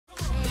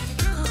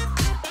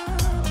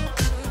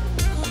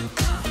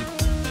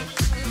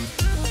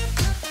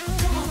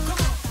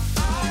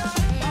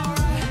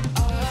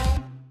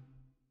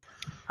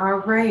All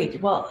right.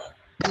 Well,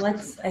 I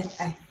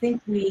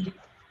think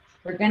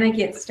we're going to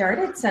get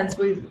started since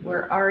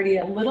we're already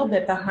a little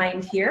bit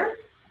behind here.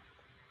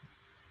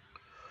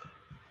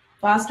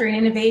 Fostering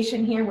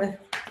innovation here with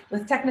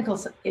technical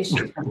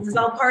issues. This is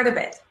all part of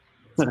it.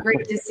 It's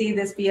great to see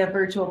this be a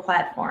virtual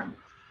platform.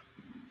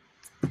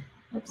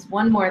 Oops,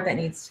 one more that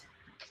needs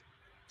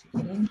to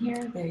get in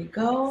here. There you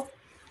go.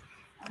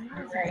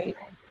 All right.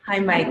 Hi,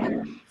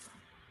 Mike.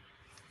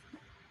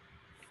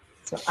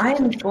 So I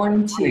am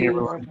going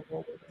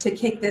to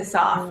kick this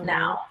off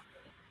now.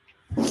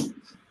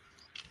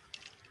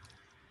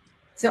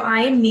 So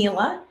I am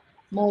Neela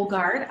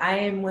Mollgaard. I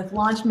am with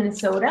Launch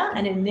Minnesota,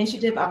 an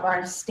initiative of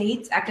our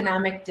state's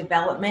Economic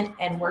Development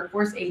and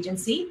Workforce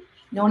Agency,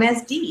 known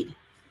as DEED.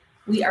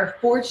 We are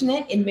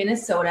fortunate in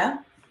Minnesota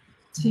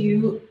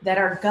that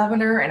our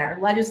governor and our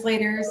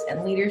legislators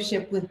and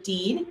leadership with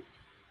DEED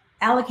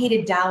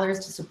allocated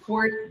dollars to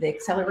support the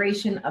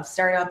acceleration of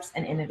startups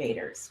and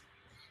innovators.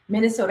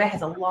 Minnesota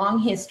has a long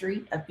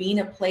history of being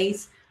a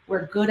place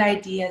where good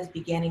ideas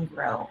begin and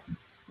grow.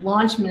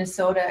 Launch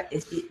Minnesota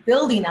is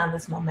building on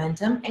this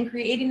momentum and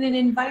creating an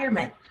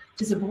environment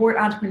to support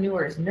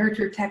entrepreneurs,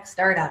 nurture tech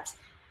startups,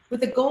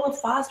 with the goal of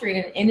fostering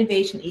an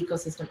innovation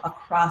ecosystem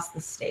across the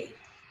state.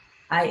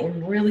 I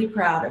am really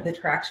proud of the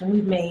traction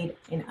we've made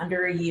in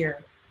under a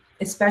year,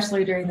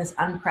 especially during this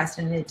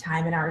unprecedented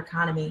time in our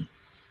economy.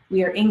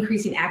 We are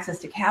increasing access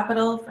to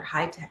capital for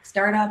high-tech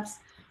startups.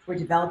 We're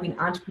developing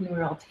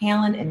entrepreneurial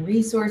talent and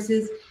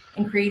resources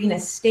and creating a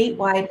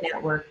statewide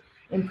network,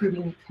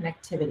 improving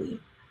connectivity.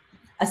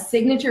 A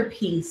signature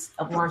piece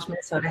of Launch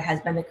Minnesota has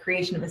been the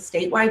creation of a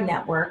statewide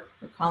network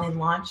we're calling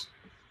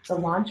the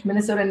Launch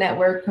Minnesota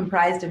Network,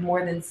 comprised of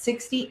more than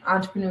 60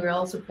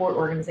 entrepreneurial support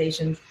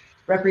organizations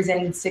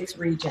representing 6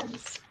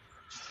 regions.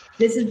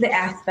 This is the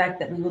aspect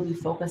that we will be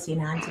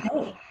focusing on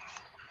today.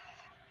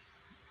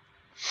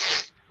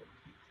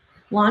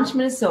 Launch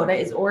Minnesota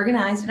is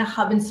organized in a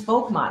hub and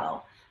spoke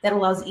model that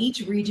allows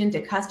each region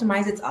to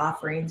customize its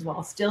offerings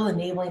while still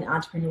enabling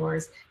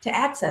entrepreneurs to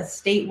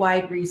access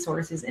statewide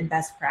resources and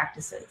best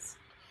practices.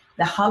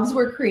 The hubs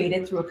were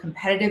created through a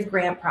competitive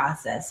grant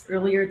process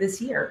earlier this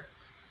year.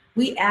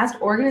 We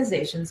asked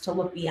organizations to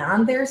look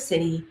beyond their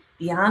city,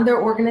 beyond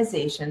their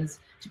organizations,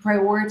 to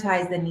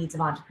prioritize the needs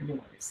of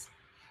entrepreneurs.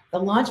 The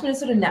Launch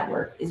Minnesota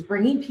Network is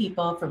bringing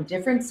people from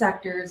different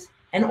sectors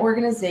and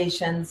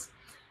organizations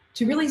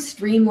to really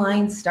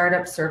streamline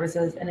startup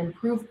services and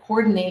improve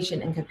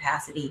coordination and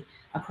capacity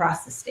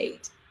across the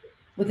state,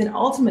 with an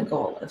ultimate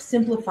goal of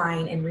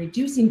simplifying and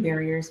reducing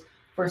barriers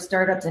for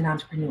startups and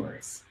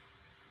entrepreneurs.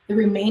 The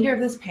remainder of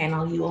this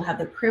panel, you will have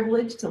the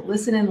privilege to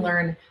listen and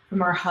learn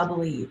from our hub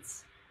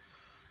leads.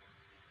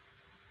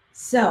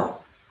 So,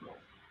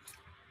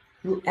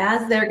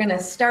 as they're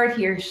gonna start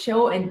here,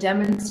 show and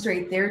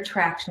demonstrate their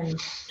traction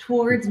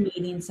towards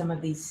meeting some of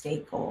these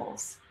state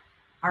goals.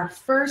 Our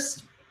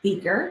first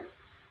speaker,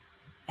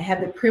 I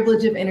have the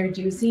privilege of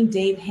introducing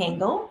Dave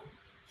Hengel.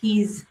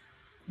 He's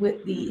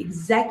with the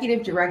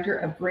Executive Director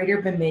of Greater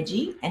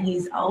Bemidji, and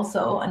he's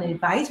also an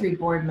advisory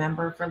board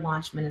member for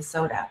Launch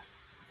Minnesota.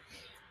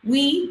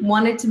 We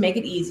wanted to make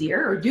it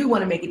easier, or do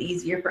want to make it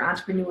easier for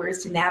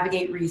entrepreneurs to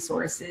navigate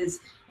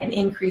resources and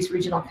increase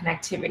regional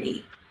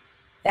connectivity.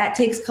 That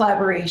takes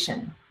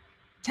collaboration.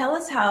 Tell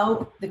us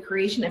how the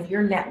creation of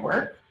your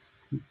network,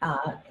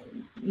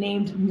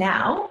 named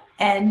NOW,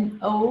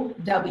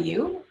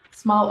 N-O-W,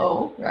 small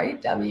o,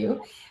 right,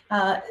 W,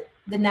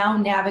 the NOW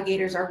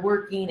navigators are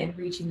working and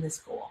reaching this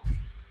goal.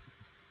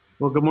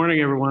 Well, good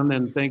morning, everyone,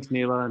 and thanks,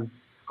 Neela, and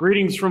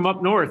greetings from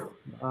up north.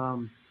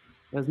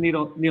 As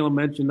Neela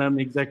mentioned, I'm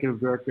the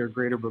Executive Director of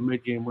Greater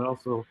Bemidji, and we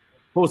also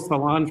host the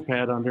launch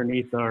pad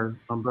underneath our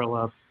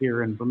umbrella up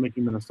here in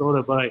Bemidji,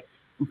 Minnesota. But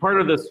I'm part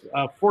of this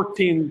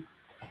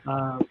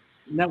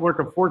network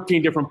of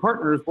 14 different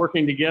partners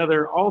working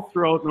together all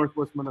throughout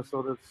Northwest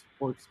Minnesota to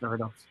support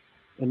startups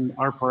in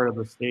our part of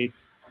the state.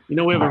 You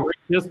know, we have a rich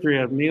history,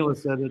 as Neela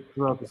said, it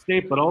throughout the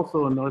state, but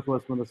also in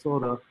Northwest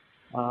Minnesota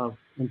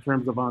in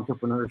terms of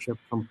entrepreneurship,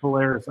 from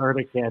Polaris,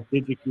 Articat,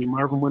 DigiKey,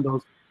 Marvin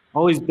Windows.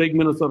 All these big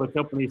Minnesota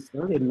companies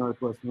started in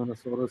Northwest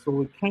Minnesota, so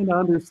we kind of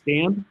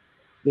understand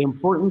the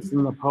importance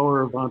and the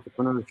power of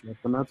entrepreneurship,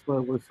 and that's why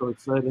we're so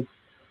excited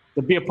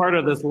to be a part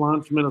of this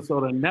Launch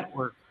Minnesota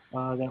network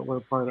that we're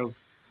a part of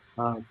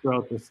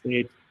throughout the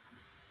state.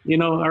 You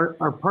know,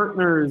 our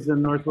partners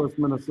in Northwest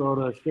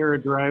Minnesota share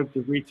a drive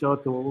to reach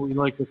out to what we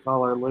like to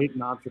call our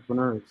latent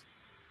entrepreneurs.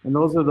 And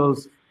those are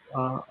those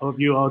of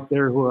you out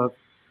there who have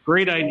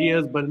great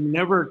ideas, but it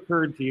never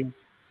occurred to you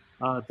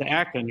to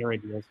act on your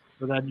ideas,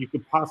 so that you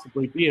could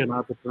possibly be an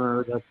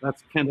entrepreneur.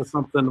 That's kind of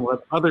something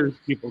what other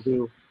people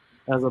do,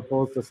 as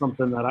opposed to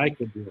something that I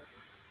could do.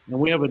 And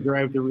we have a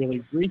drive to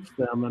really reach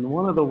them. And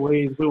one of the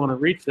ways we want to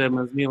reach them,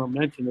 as Neela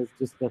mentioned,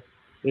 is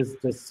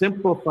to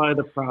simplify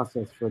the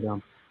process for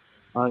them.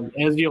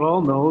 As you all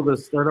know, the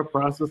startup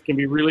process can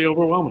be really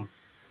overwhelming.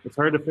 It's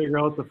hard to figure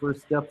out the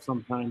first step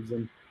sometimes,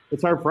 and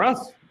it's hard for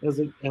us as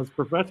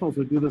professionals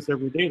who do this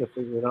every day to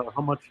figure it out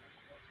how much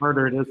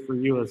harder it is for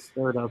you as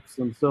startups.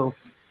 And so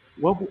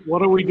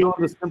what are we doing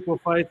to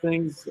simplify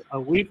things?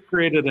 We've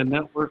created a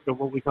network of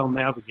what we call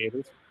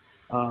navigators,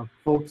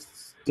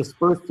 folks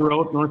dispersed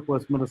throughout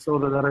Northwest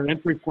Minnesota that are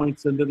entry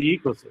points into the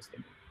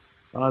ecosystem,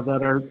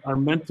 that are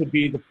meant to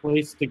be the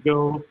place to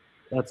go.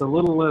 That's a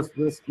little less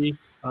risky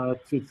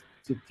to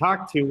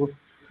talk to,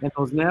 and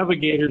those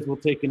navigators will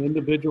take an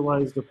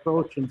individualized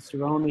approach in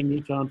surrounding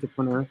each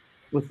entrepreneur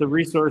with the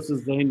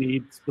resources they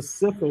need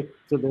specific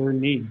to their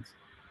needs.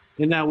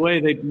 In that way,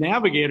 the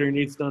navigator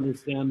needs to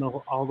understand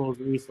all those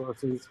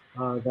resources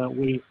that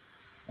we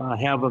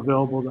have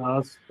available to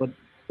us, but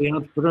the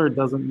entrepreneur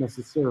doesn't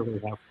necessarily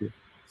have to.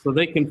 So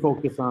they can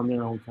focus on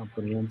their own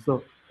company. And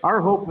so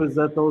our hope is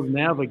that those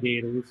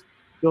navigators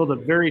build a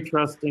very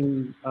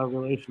trusting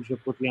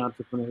relationship with the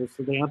entrepreneurs,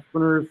 so the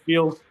entrepreneurs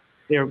feel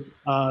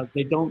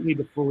they don't need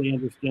to fully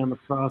understand the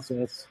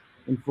process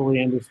and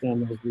fully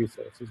understand those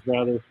resources.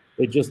 Rather,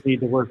 they just need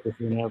to work with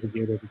your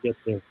navigator to get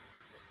there.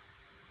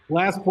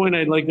 Last point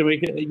I'd like to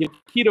make,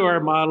 key to our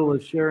model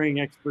is sharing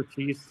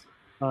expertise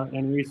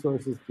and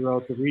resources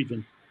throughout the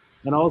region,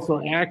 and also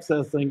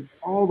accessing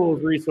all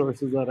those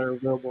resources that are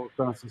available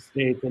across the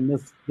state. And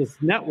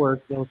this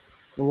network, the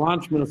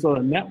Launch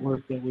Minnesota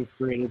network that we've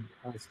created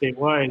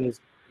statewide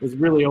has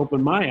really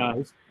opened my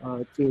eyes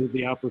to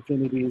the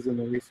opportunities and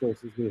the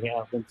resources we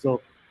have. And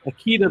so a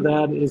key to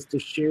that is to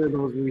share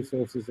those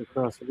resources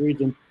across the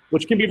region,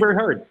 which can be very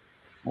hard.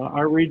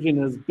 Our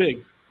region is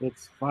big.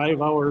 It's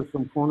 5 hours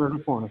from corner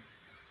to corner.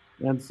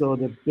 And so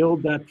to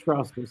build that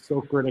trust is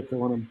so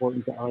critical and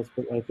important to us,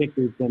 but I think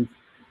we've been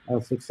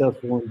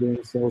successful in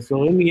doing so.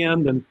 So in the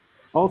end, and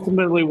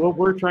ultimately what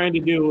we're trying to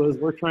do is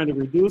we're trying to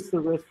reduce the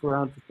risk for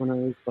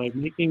entrepreneurs by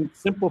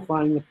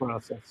simplifying the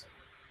process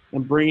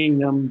and bringing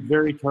them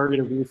very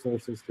targeted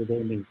resources to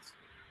their needs.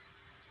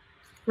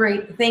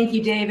 Great, thank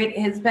you, David. It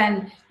has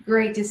been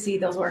great to see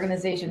those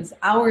organizations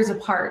hours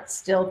apart,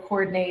 still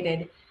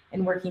coordinated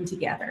and working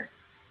together.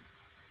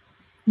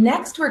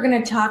 Next, we're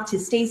going to talk to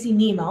Stacy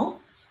Nimmo,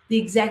 the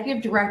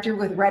Executive Director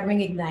with Red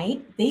Wing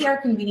Ignite. They are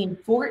convening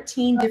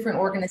 14 different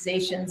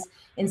organizations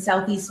in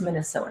Southeast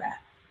Minnesota.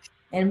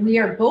 And we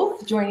are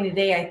both joining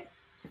today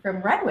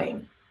from Red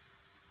Wing.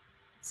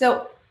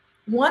 So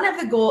one of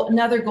the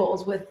another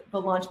goals with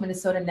the Launch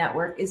Minnesota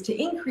Network is to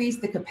increase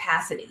the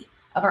capacity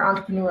of our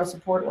entrepreneurial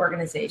support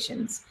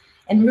organizations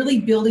and really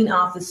building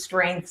off the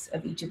strengths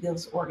of each of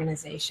those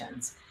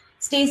organizations.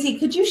 Stacy,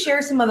 could you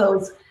share some of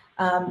those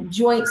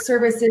joint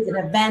services and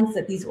events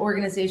that these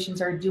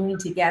organizations are doing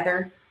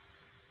together?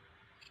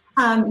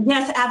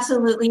 Yes,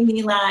 absolutely,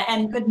 Neela,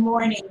 and good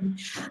morning.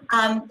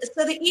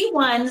 So the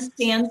E1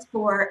 stands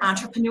for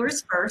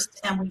Entrepreneurs First,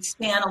 and we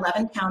span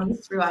 11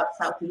 counties throughout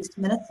Southeast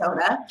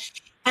Minnesota.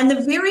 And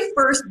the very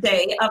first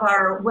day of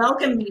our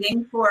welcome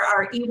meeting for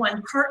our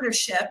E1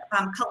 partnership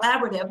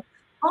collaborative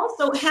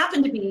also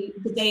happened to be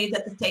the day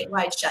that the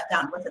statewide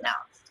shutdown was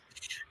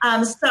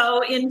announced.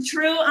 So in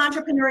true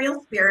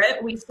entrepreneurial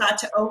spirit, we sought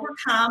to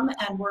overcome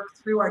and work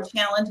through our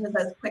challenges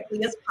as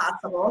quickly as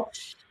possible.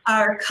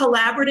 Our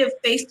collaborative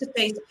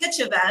face-to-face pitch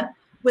event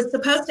was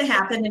supposed to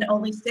happen in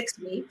only 6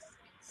 weeks.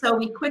 So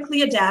we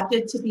quickly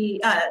adapted to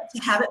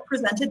have it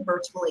presented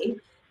virtually.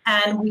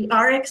 And we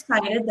are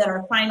excited that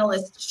our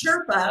finalist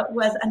Sherpa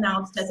was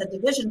announced as a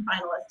division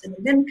finalist in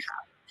the Min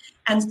Cup.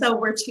 And so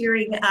we're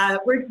cheering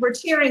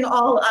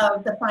all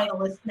of the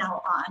finalists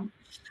now on.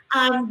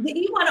 The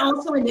E1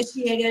 also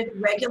initiated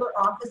regular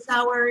office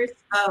hours,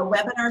 a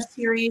webinar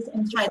series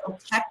entitled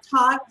Tech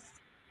Talks,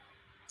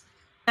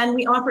 and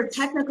we offer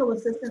technical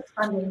assistance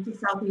funding to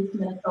Southeast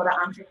Minnesota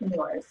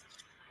entrepreneurs.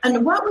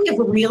 And what we have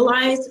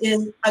realized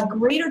is a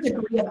greater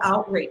degree of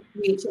outreach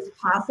is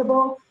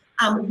possible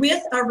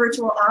with our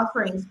virtual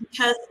offerings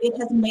because it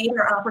has made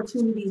our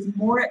opportunities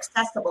more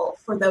accessible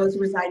for those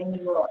residing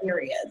in rural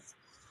areas.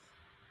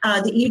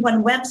 The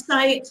E1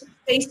 website,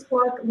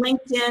 Facebook,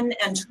 LinkedIn,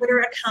 and Twitter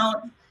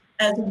account,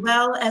 as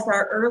well as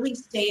our early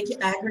stage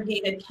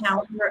aggregated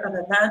calendar of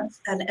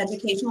events and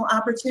educational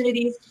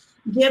opportunities,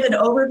 give an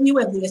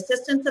overview of the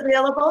assistance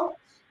available.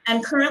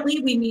 And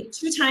currently we meet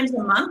 2 times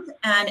a month,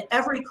 and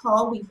every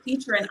call we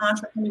feature an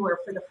entrepreneur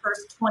for the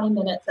first 20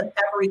 minutes of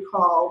every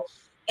call.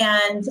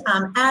 And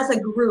as a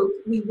group,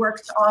 we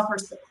work to offer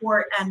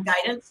support and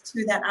guidance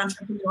to that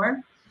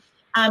entrepreneur.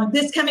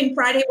 This coming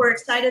Friday, we're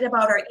excited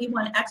about our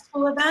E1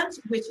 Expo event,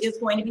 which is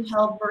going to be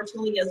held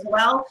virtually as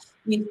well.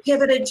 We've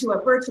pivoted to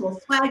a virtual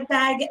swag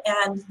bag,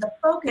 and the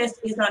focus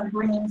is on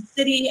bringing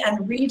city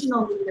and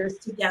regional leaders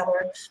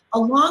together,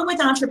 along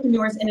with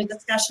entrepreneurs in a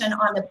discussion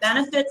on the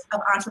benefits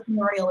of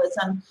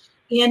entrepreneurialism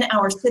in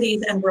our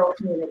cities and rural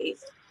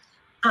communities.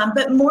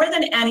 But more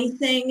than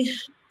anything,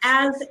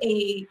 as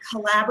a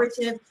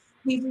collaborative,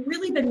 we've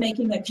really been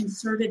making a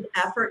concerted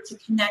effort to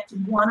connect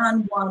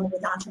one-on-one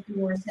with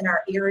entrepreneurs in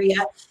our area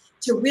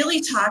to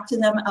really talk to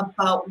them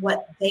about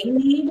what they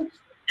need.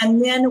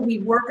 And then we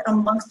work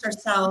amongst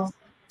ourselves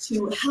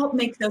to help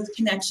make those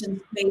connections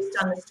based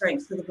on the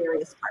strengths of the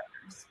various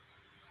partners.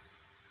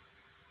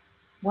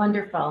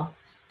 Wonderful.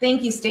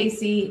 Thank you,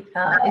 Stacy.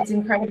 It's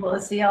incredible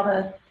to see all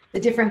the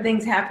different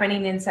things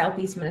happening in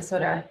Southeast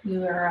Minnesota.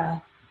 You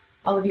are,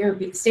 all of you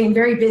are staying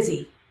very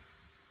busy.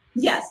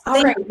 Yes.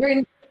 All right.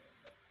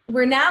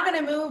 We're now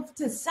going to move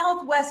to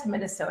Southwest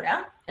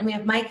Minnesota, and we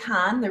have Mike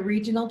Hahn, the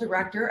Regional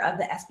Director of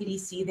the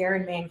SBDC there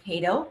in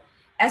Mankato.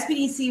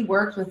 SBDC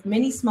works with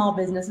many small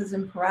businesses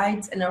and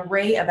provides an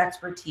array of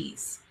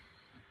expertise.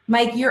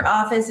 Mike, your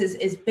office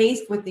is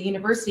based with the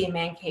University of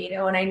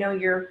Mankato, and I know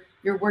you're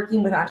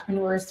working with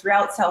entrepreneurs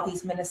throughout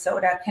Southeast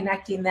Minnesota,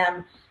 connecting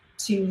them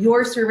to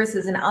your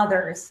services and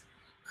others.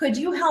 Could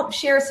you help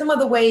share some of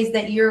the ways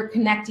that you're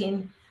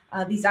connecting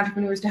these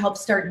entrepreneurs to help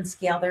start and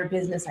scale their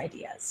business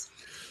ideas?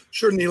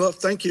 Sure, Neela,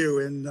 thank you.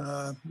 And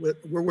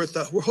we're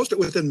hosted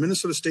within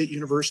Minnesota State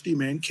University,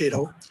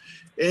 Mankato.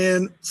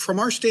 And from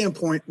our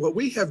standpoint, what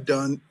we have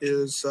done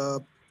is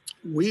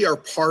we are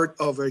part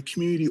of a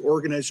community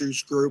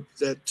organizers group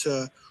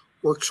that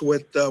works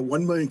with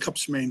 1 Million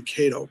Cups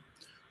Mankato.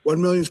 1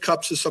 Million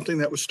Cups is something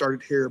that was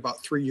started here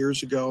about 3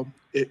 years ago.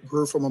 It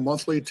grew from a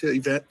monthly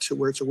event to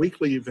where it's a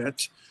weekly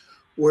event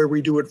where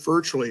we do it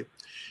virtually.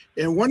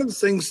 And one of the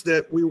things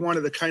that we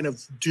wanted to kind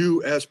of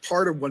do as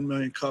part of 1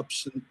 Million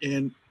Cups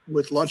and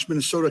with Launch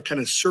Minnesota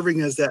kind of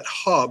serving as that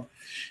hub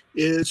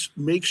is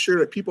make sure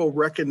that people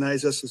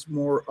recognize us as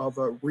more of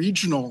a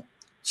regional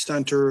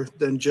center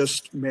than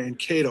just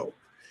Mankato.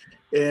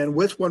 And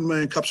with 1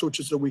 Million Cups, which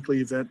is the weekly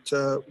event,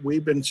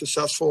 we've been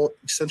successful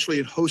essentially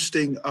in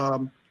hosting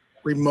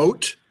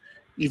remote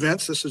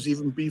events. This was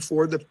even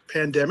before the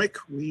pandemic.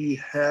 We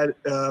had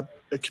a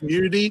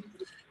community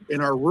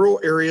in our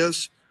rural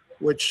areas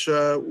which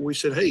we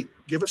said, hey,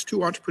 give us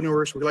 2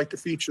 entrepreneurs. We'd like to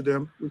feature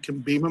them. We can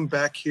beam them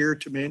back here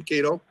to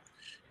Mankato.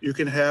 You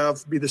can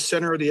be the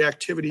center of the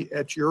activity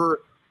at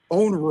your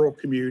own rural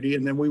community,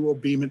 and then we will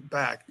beam it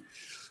back.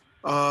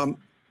 And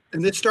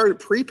it started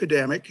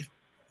pre-pandemic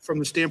from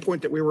the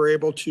standpoint that we were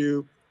able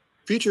to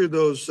feature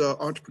those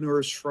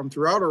entrepreneurs from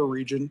throughout our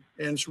region,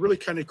 and it's really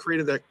kind of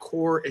created that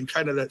core and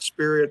kind of that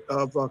spirit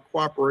of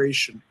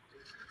cooperation.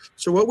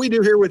 So what we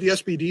do here with the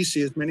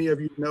SBDC, as many of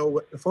you know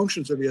what the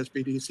functions of the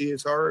SBDC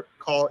is, our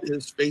call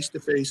is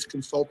face-to-face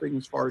consulting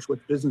as far as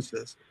with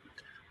businesses.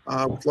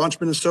 With Launch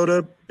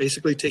Minnesota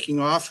basically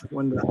taking off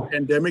when the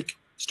pandemic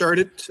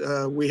started,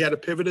 we had to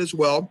pivot as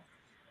well.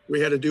 We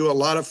had to do a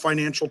lot of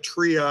financial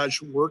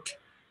triage work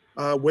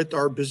with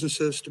our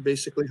businesses to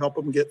basically help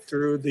them get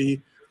through the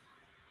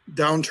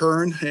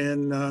downturn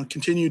and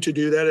continue to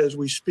do that as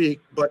we speak.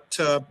 But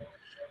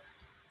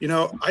you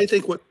know, I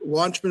think what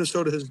Launch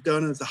Minnesota has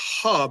done as a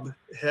hub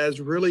has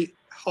really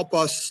helped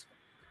us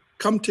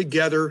come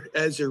together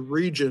as a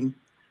region.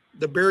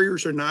 The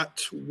barriers are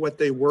not what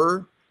they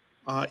were.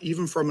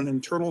 Even from an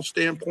internal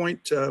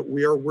standpoint,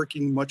 we are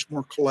working much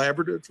more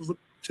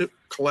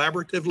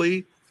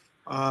collaboratively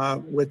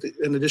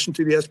in addition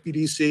to the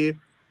SBDC.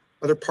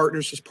 Other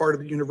partners as part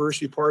of the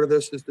university, part of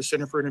this is the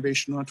Center for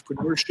Innovation and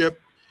Entrepreneurship,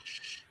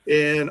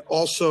 and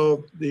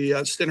also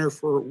the Center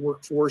for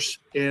Workforce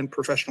and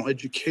Professional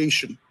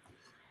Education.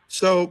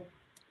 So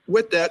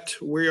with that,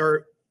 we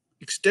are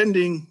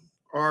extending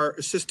our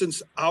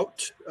assistance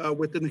out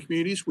within the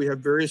communities. We have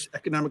various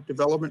economic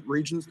development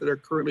regions that are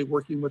currently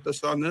working with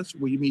us on this.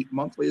 We meet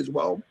monthly as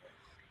well.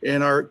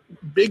 And our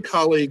big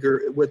colleague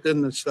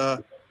within this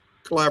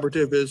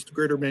collaborative is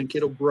Greater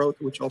Mankato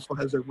Growth, which also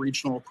has a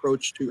regional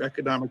approach to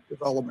economic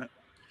development.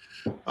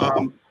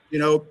 You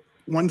know,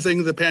 one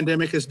thing the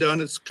pandemic has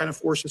done is kind of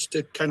forced us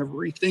to kind of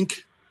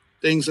rethink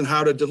things and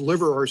how to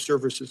deliver our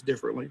services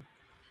differently.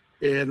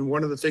 And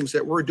one of the things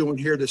that we're doing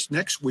here this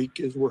next week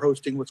is we're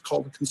hosting what's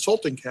called a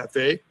consulting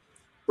cafe,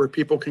 where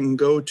people can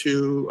go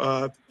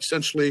to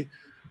essentially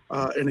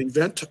an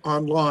event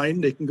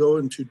online. They can go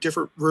into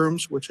different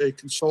rooms with a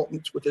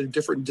consultant with a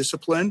different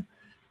discipline,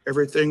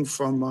 everything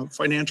from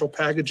financial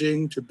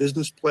packaging to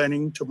business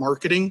planning to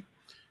marketing.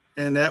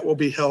 And that will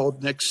be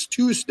held next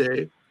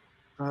Tuesday,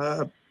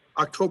 September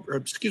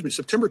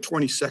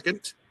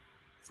 22nd.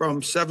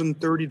 From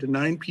 7:30 to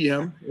 9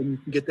 p.m. And you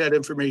can get that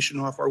information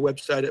off our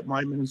website at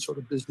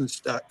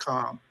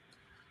myminnesotabusiness.com.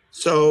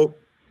 So,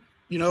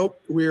 you know,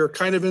 we're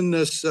kind of in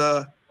this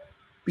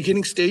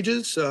beginning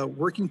stages.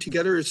 Working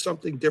together is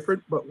something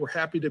different, but we're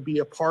happy to be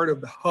a part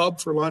of the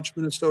hub for Launch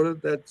Minnesota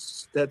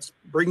that's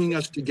bringing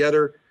us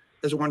together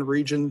as one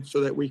region so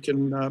that we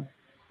can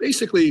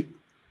basically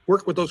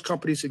work with those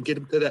companies and get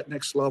them to that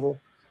next level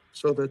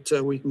so that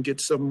we can get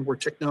some more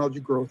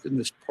technology growth in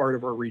this part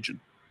of our region.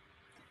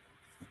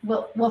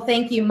 Well,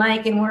 thank you,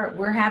 Mike, and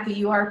we're happy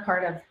you are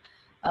part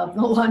of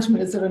the Launch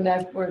Minnesota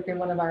Network and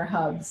one of our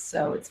hubs.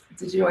 So it's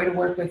a joy to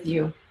work with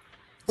you.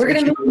 We're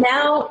going to move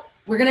now.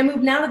 We're going to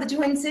move now to the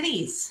Twin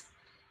Cities,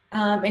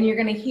 and you're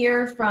going to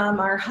hear from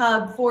our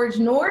hub, Forge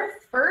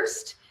North,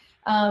 first.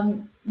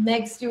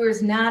 Meg Steuer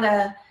is not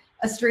a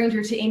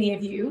stranger to any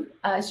of you.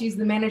 She's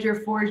the manager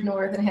of Forge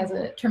North and has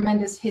a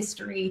tremendous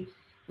history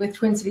with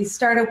Twin Cities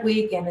Startup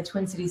Week and the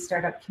Twin Cities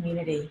Startup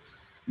Community.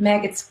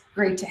 Meg, it's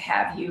great to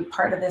have you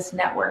part of this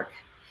network.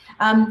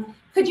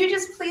 Could you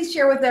just please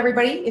share with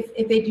everybody,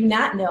 if they do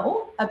not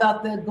know,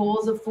 about the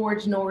goals of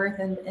Forge North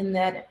and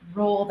that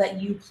role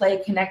that you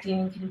play connecting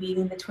and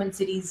convening the Twin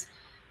Cities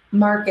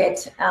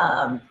market,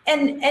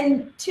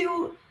 and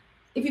to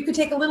if you could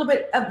take a little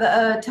bit of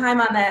the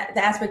time on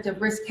the aspect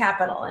of risk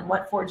capital and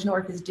what Forge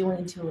North is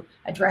doing to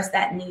address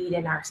that need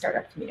in our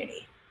startup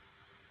community.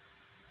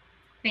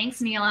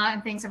 Thanks, Neela,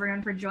 and thanks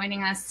everyone for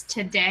joining us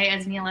today.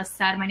 As Neela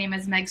said, my name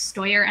is Meg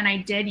Steuer, and I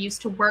did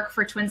used to work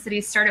for Twin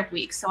Cities Startup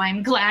Week, so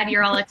I'm glad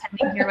you're all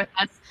attending here with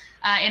us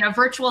in a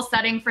virtual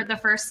setting for the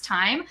first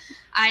time.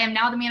 I am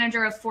now the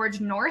manager of Forge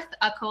North,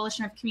 a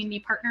coalition of community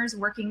partners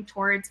working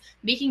towards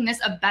making this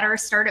a better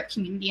startup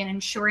community and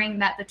ensuring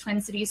that the Twin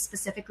Cities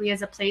specifically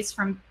is a place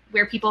from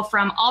where people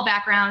from all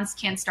backgrounds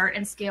can start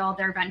and scale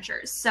their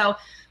ventures. So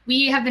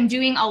we have been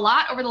doing a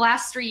lot over the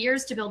last 3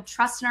 years to build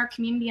trust in our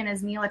community, and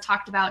as Neela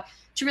talked about,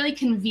 to really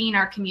convene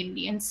our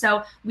community. And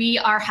so we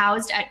are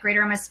housed at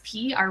Greater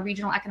MSP, our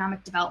Regional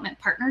Economic Development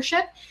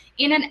Partnership,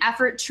 in an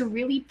effort to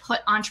really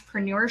put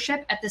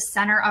entrepreneurship at the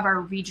center of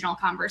our regional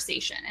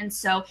conversation. And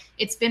so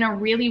it's been a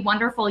really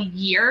wonderful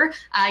year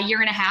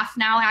and a half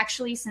now,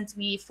 actually, since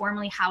we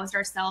formally housed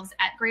ourselves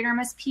at Greater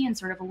MSP and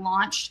sort of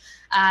launched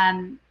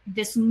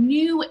this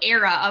new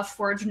era of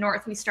Forge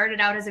North. We started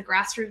out as a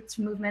grassroots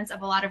movement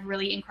of a lot of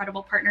really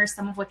incredible partners,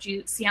 some of what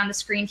you see on the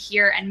screen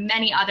here and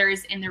many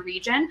others in the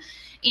region,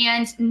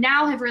 and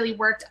now have really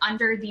worked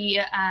under the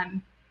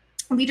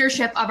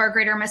leadership of our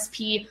Greater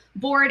MSP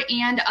board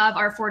and of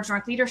our Forge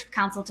North Leadership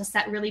Council to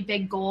set really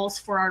big goals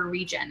for our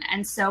region.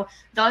 And so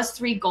those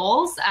 3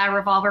 goals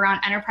revolve around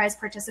enterprise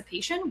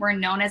participation. We're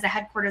known as a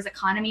headquarters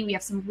economy. We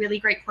have some really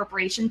great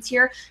corporations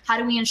here. How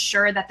do we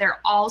ensure that they're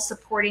all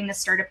supporting the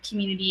startup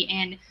community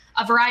in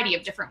a variety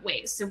of different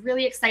ways? So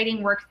really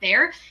exciting work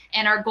there.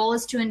 And our goal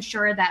is to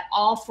ensure that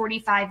all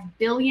 $45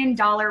 billion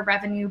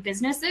revenue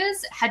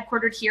businesses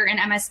headquartered here in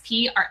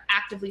MSP are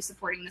actively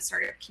supporting the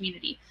startup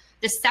community.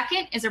 The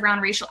second is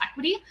around racial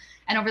equity.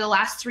 And over the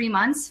last 3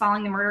 months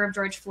following the murder of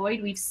George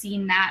Floyd, we've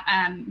seen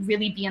that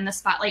really be in the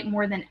spotlight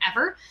more than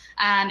ever.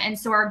 And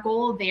so our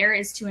goal there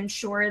is to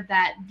ensure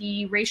that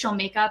the racial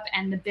makeup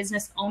and the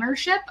business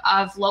ownership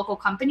of local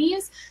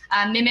companies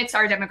mimics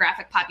our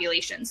demographic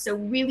population. So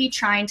really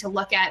trying to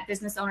look at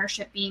business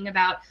ownership being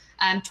about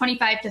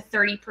 25 to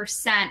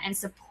 30% and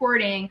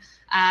supporting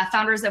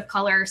founders of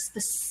color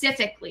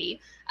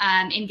specifically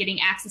in getting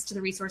access to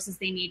the resources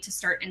they need to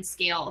start and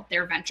scale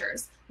their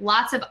ventures.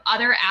 Lots of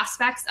other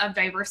aspects of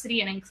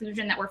diversity and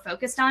inclusion that we're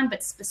focused on,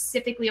 but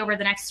specifically over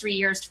the next 3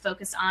 years to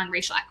focus on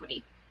racial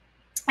equity.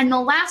 And the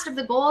last of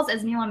the goals,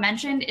 as Neela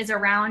mentioned, is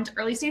around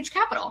early stage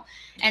capital.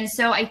 And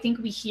so I think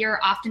we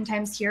hear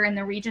oftentimes here in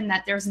the region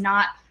that there's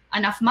not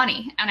enough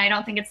money. And I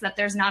don't think it's that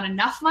there's not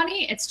enough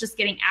money, it's just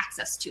getting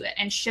access to it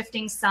and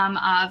shifting some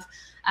of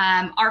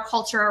our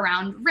culture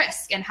around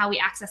risk and how we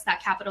access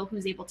that capital,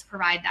 who's able to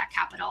provide that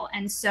capital.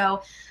 And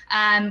so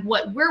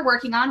what we're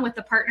working on with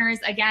the partners,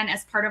 again,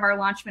 as part of our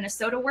Launch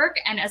Minnesota work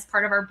and as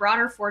part of our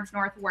broader Forge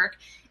North work,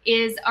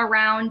 is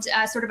around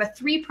sort of a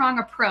 3-prong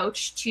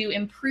approach to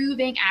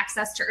improving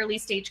access to early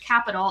stage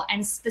capital.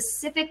 And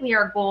specifically,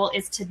 our goal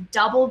is to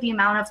double the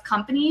amount of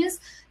companies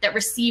that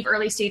receive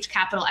early stage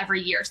capital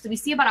every year. So we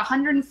see about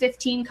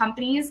 115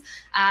 companies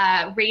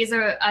raise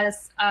a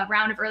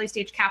round of early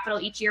stage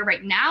capital each year.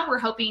 Right now, we're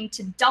hoping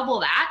to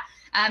double that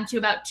to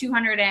about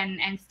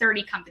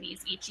 230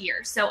 companies each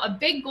year. So a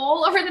big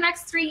goal over the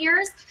next 3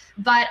 years,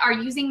 but are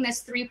using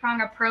this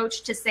 3-prong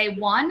approach to say,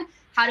 1,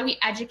 how do we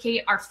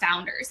educate our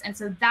founders? And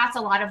so that's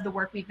a lot of the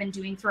work we've been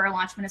doing through our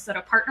Launch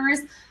Minnesota partners.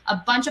 A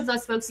bunch of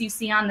those folks you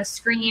see on the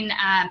screen,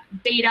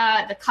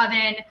 Beta, the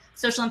Coven,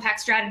 Social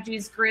Impact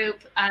Strategies Group,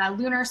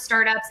 Lunar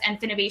Startups,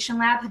 and Finovation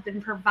Lab have been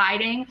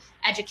providing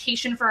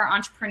education for our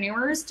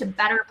entrepreneurs to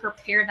better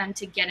prepare them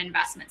to get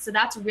investment. So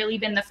that's really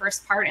been the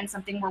first part and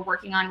something we're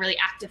working on really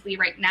actively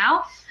right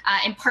now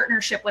in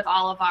partnership with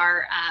all of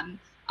our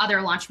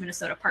other Launch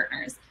Minnesota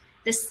partners.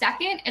 The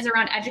second is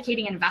around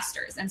educating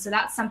investors. And so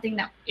that's something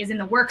that is in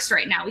the works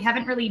right now. We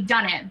haven't really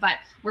done it, but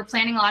we're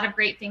planning a lot of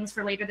great things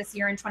for later this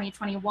year in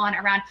 2021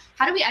 around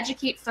how do we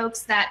educate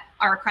folks that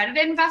are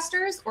accredited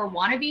investors or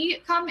want to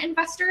become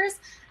investors.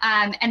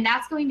 And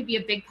that's going to be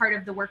a big part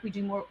of the work we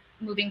do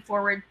moving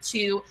forward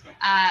to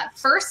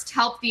first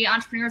help the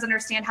entrepreneurs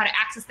understand how to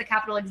access the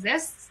capital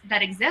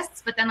that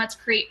exists, but then let's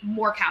create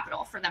more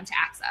capital for them to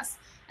access.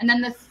 And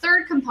then the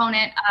third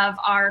component of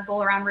our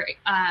goal around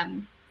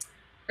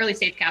early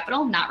stage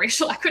capital, not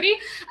racial equity,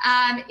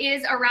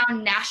 is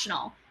around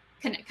national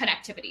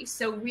connectivity.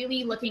 So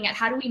really looking at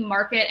how do we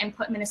market and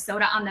put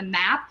Minnesota on the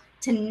map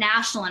to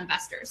national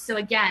investors. So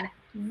again,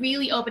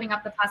 really opening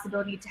up the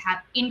possibility to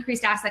have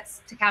increased access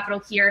to capital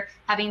here,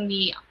 having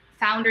the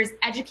founders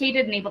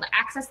educated and able to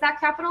access that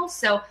capital.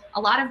 So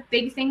a lot of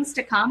big things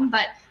to come,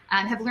 but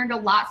have learned a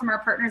lot from our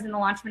partners in the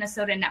Launch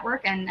Minnesota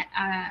network, and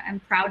I'm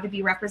proud to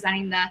be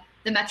representing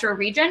the metro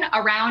region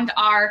around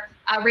our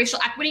racial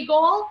equity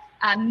goal.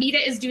 Mita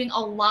is doing a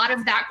lot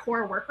of that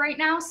core work right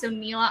now. So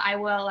Neela, I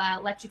will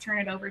let you turn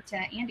it over to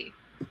Andy.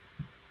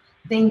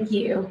 Thank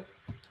you.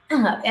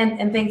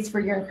 And thanks for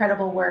your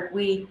incredible work.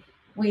 We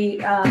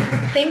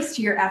thanks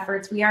to your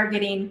efforts, we are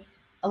getting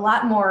a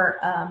lot more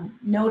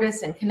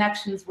notice and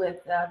connections with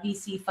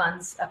VC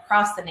funds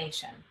across the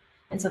nation.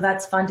 And so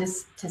that's fun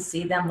to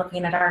see them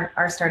looking at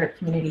our startup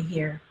community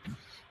here.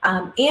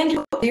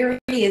 Andrew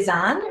is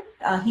on.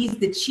 He's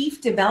the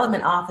Chief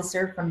Development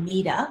Officer from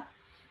MEDA,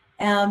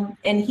 and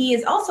he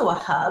is also a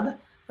hub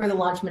for the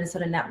Launch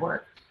Minnesota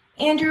Network.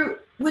 Andrew,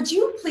 would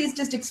you please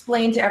just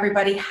explain to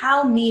everybody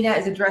how MEDA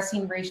is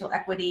addressing racial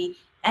equity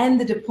and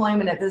the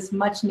deployment of this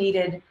much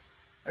needed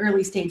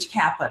early stage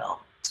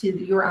capital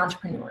to your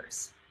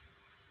entrepreneurs?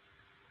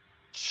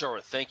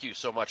 Sure. Thank you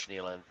so much,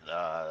 Neela.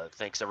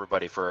 Thanks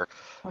everybody for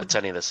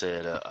attending this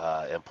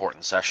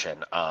important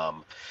session.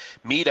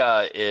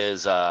 MEDA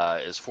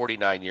is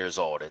 49 years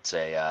old. It's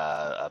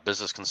a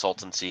business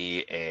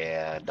consultancy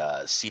and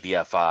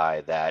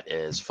CDFI that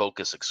is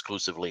focused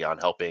exclusively on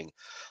helping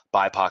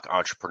BIPOC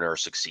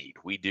entrepreneurs succeed.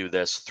 We do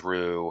this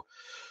through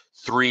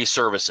 3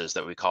 services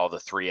that we call the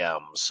 3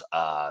 M's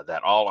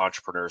that all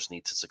entrepreneurs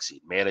need to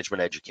succeed: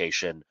 management,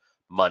 education,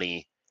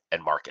 money,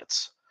 and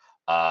markets.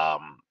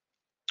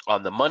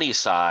 On the money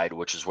side,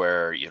 which is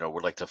where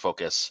we'd like to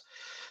focus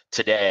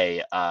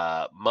today,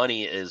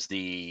 money is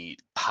the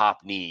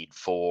top need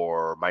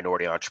for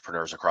minority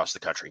entrepreneurs across the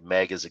country.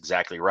 Meg is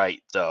exactly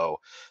right, though,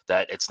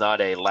 that it's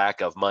not a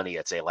lack of money;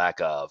 it's a lack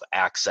of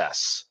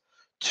access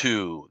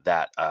to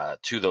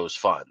those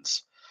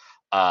funds.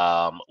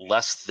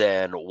 Less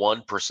than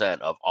 1%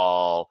 of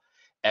all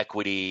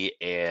equity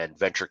and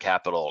venture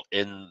capital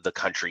in the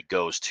country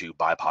goes to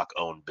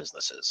BIPOC-owned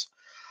businesses.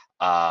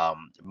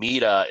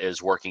 MEDA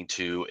is working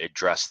to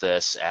address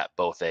this at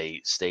both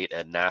a state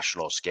and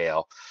national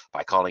scale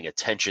by calling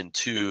attention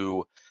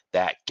to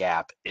that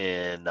gap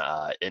in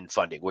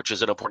funding, which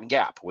is an important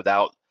gap.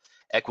 Without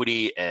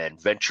equity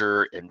and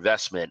venture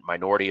investment,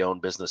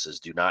 minority-owned businesses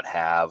do not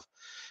have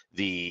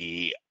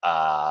the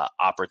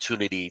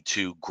opportunity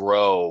to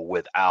grow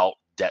without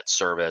debt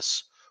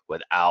service,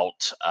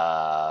 without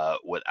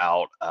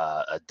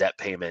a debt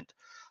payment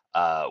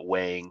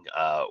weighing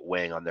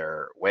on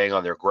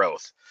their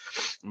growth.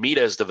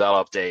 MEDA has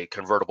developed a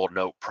convertible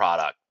note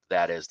product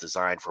that is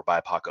designed for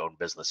BIPOC-owned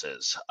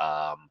businesses,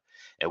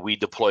 and we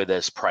deploy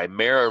this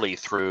primarily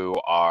through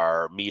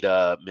our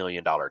MEDA $1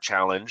 Million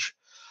Challenge,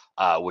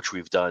 which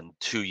we've done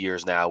 2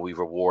 years now. We've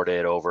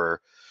awarded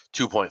over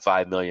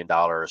 $2.5 million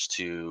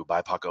to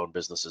BIPOC-owned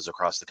businesses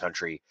across the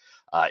country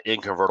in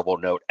convertible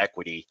note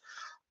equity.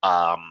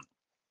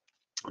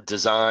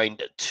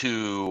 Designed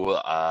to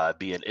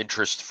be an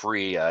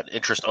interest-free,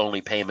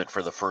 interest-only payment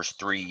for the first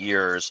 3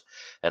 years,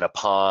 and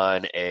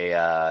upon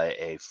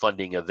a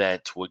funding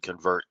event would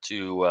convert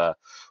to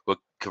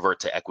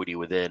equity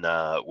within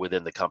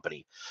the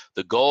company.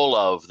 The goal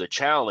of the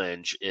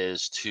challenge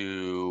is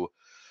to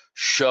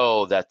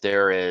show that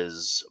there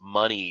is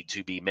money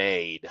to be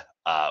made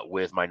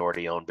with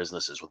minority-owned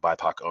businesses, with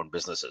BIPOC-owned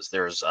businesses.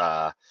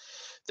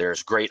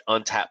 There's great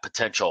untapped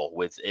potential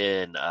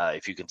within,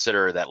 if you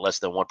consider that less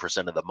than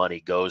 1% of the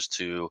money goes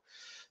to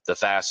the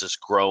fastest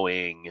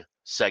growing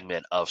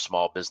segment of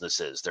small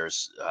businesses.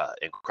 There's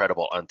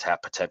incredible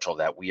untapped potential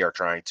that we are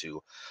trying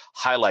to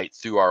highlight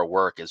through our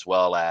work, as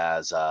well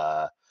as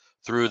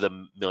through the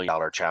 $1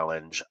 Million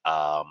Challenge,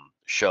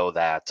 show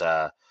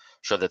that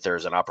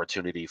there's an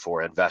opportunity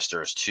for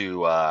investors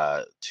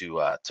to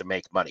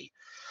make money.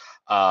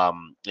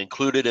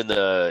 Included in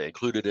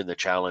the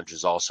challenge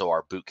is also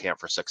our boot camp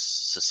for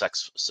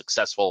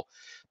successful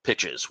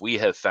pitches. We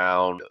have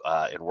found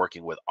in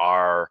working with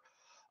our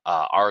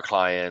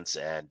clients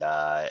and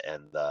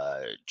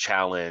the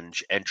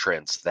challenge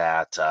entrants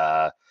that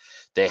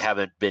they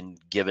haven't been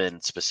given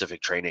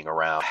specific training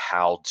around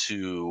how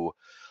to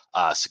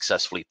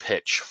successfully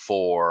pitch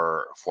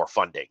for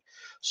funding.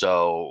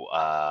 So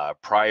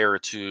prior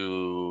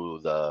to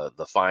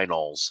the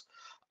finals.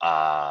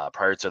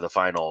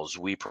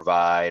 We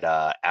provide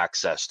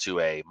access to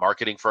a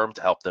marketing firm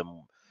to help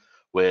them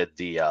with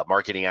the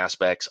marketing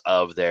aspects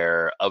of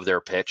their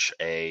pitch,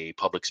 a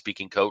public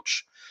speaking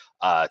coach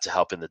to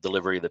help in the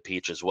delivery of the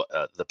pitch, as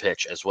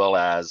well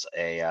as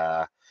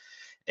a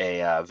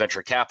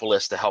venture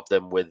capitalist to help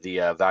them with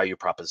the value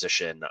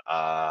proposition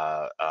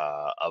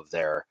of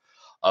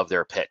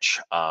their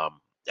pitch.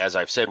 As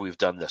I've said, we've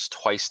done this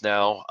twice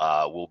now.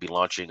 We'll be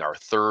launching our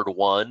third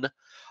one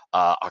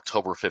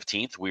October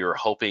 15th. We are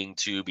hoping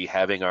to be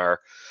having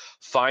our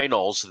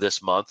finals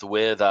this month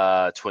with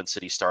Twin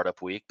City Startup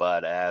Week,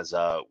 but as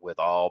with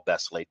all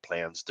best laid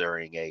plans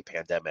during a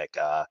pandemic,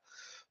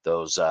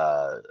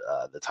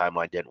 the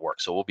timeline didn't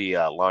work. So we'll be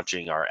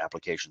launching our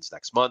applications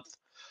next month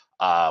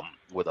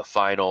with a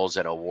finals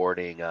and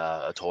awarding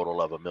a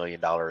total of $1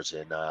 million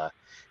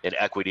in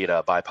equity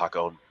to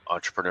BIPOC-owned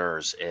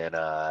entrepreneurs in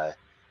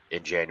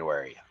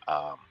January.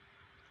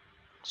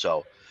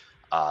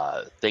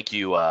 Thank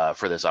you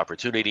for this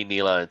opportunity,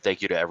 Neela, and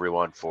thank you to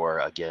everyone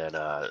for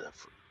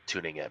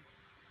tuning in.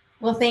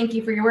 Well, thank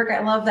you for your work. I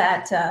love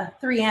that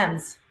 3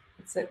 M's.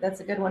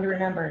 That's a good one to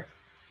remember.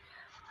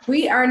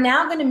 We are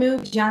now going to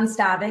move to John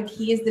Stavig.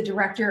 He is the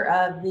director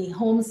of the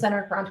Holmes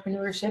Center for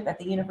Entrepreneurship at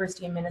the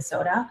University of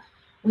Minnesota.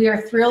 We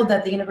are thrilled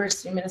that the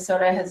University of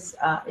Minnesota is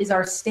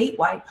our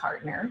statewide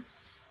partner.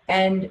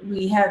 And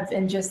we have,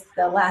 in just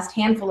the last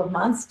handful of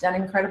months, done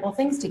incredible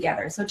things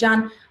together. So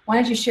John, why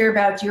don't you share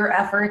about your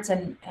efforts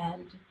and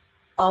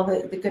all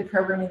the good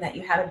programming that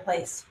you have in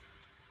place.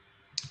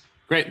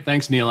 Great,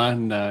 thanks, Neela.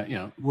 And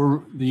the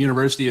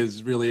university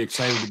is really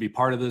excited to be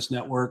part of this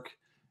network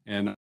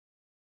and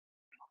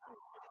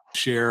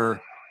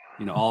share,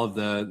 all of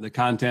the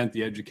content,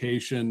 the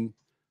education,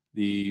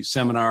 the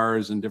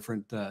seminars, and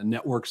different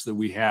networks that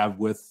we have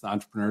with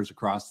entrepreneurs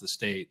across the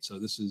state. So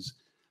this is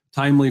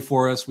timely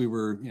for us. We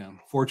were,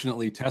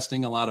 fortunately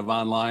testing a lot of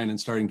online and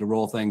starting to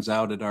roll things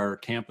out at our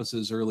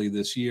campuses early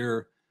this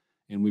year.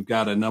 And we've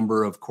got a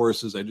number of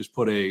courses. I just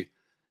put a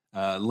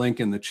link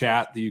in the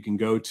chat that you can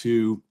go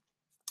to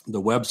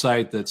the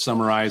website that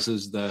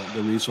summarizes the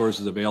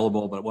resources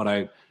available. But what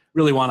I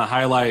really want to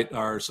highlight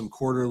are some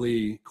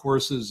quarterly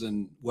courses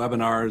and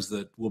webinars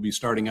that will be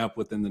starting up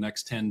within the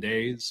next 10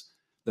 days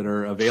that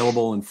are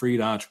available and free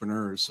to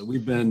entrepreneurs. So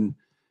we've been,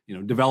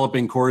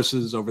 developing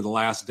courses over the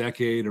last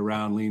decade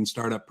around lean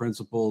startup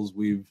principles.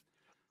 We've,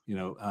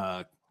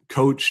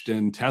 coached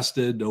and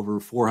tested over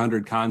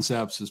 400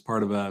 concepts as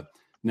part of a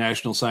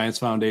National Science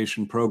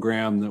Foundation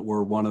program that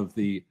we're one of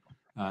the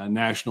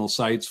national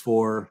sites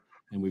for.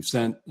 And we've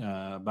sent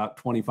about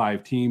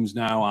 25 teams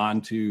now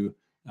onto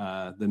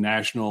the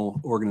national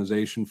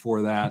organization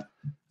for that.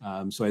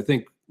 So I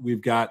think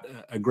we've got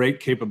a great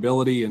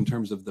capability in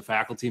terms of the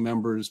faculty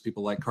members,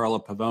 people like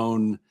Carla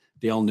Pavone,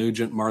 Dale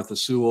Nugent, Martha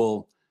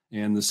Sewell,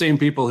 and the same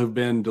people who've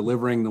been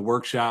delivering the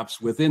workshops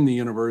within the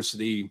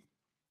university,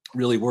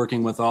 really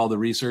working with all the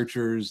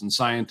researchers and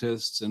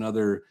scientists and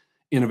other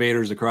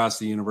innovators across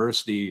the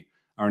university,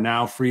 are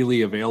now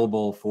freely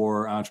available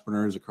for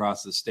entrepreneurs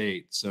across the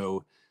state.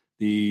 So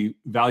the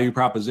value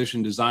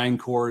proposition design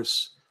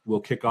course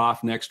will kick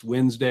off next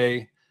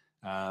Wednesday.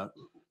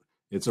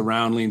 It's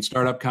around lean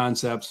startup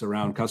concepts,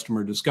 around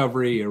customer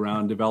discovery,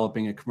 around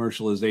developing a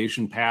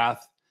commercialization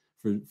path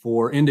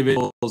for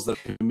individuals that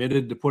are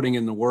committed to putting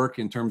in the work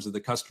in terms of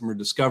the customer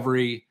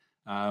discovery.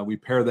 We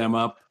pair them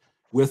up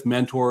with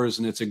mentors,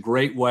 and it's a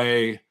great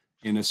way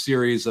in a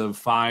series of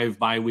 5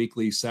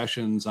 bi-weekly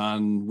sessions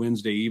on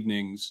Wednesday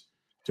evenings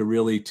to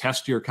really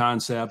test your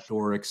concept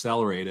or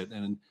accelerate it.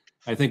 And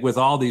I think with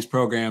all these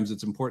programs,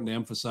 it's important to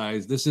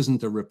emphasize this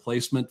isn't a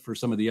replacement for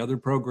some of the other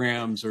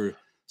programs or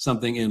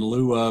something in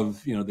lieu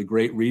of, the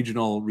great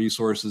regional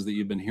resources that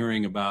you've been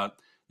hearing about.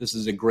 This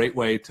is a great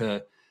way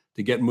to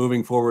get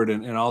moving forward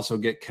and also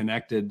get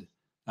connected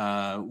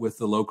with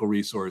the local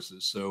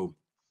resources. So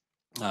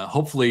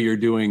hopefully you're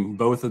doing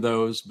both of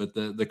those, but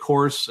the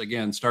course,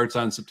 again, starts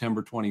on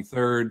September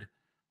 23rd.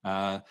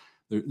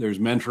 There's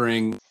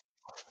mentoring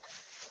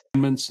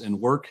and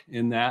work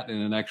in that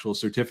and an actual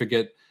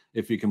certificate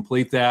if you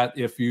complete that.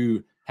 If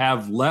you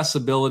have less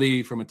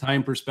ability from a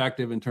time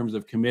perspective in terms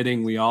of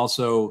committing, we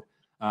also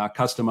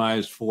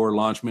customized for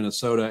Launch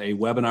Minnesota a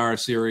webinar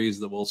series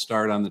that will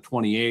start on the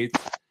 28th,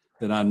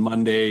 that on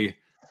Monday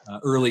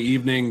early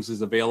evenings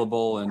is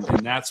available. And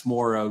that's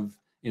more of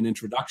an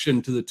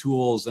introduction to the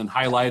tools and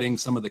highlighting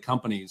some of the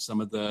companies, some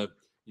of the,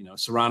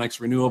 Ceronics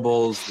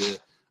Renewables, the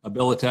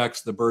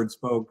Abilitex, the Bird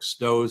Spoke,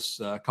 Dose,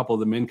 a couple of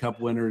the MinCup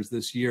winners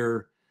this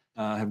year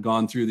have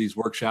gone through these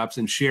workshops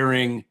and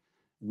sharing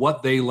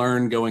what they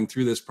learned going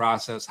through this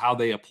process, how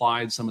they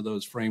applied some of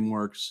those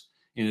frameworks.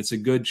 And it's a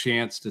good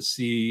chance to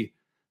see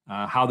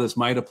how this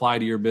might apply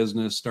to your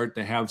business, start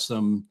to have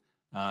some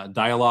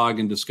dialogue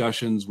and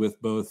discussions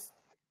with both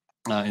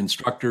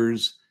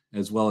instructors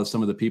as well as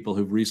some of the people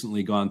who've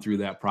recently gone through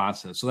that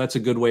process. So that's a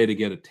good way to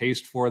get a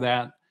taste for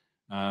that.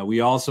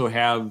 We also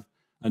have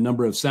a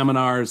number of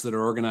seminars that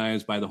are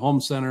organized by the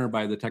Home Center,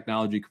 by the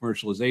Technology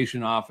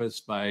Commercialization Office,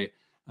 by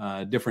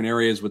different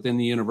areas within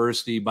the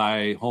university,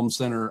 by Home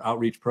Center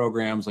outreach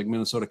programs like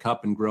Minnesota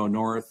Cup and Grow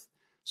North.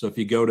 So if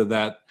you go to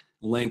that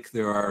link,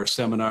 there are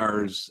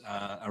seminars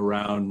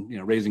around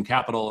raising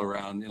capital,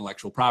 around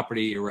intellectual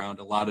property, around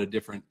a lot of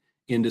different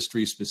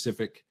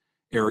industry-specific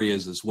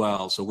areas as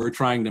well. So we're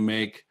trying to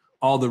make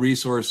all the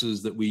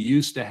resources that we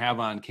used to have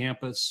on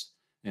campus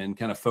and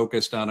kind of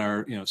focused on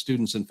our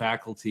students and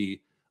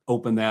faculty,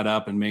 open that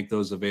up and make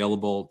those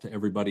available to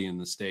everybody in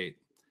the state.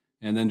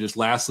 And then just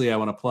lastly, I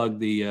want to plug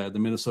the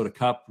Minnesota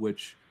Cup,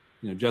 which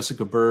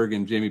Jessica Berg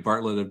and Jamie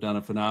Bartlett have done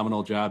a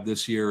phenomenal job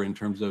this year in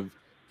terms of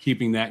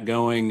keeping that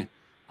going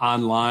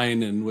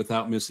online and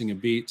without missing a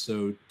beat.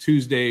 So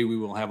Tuesday, we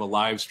will have a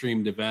live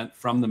streamed event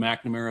from the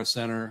McNamara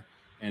Center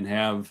and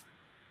have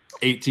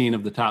 18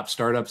 of the top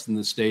startups in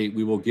the state.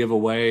 We will give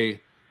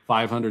away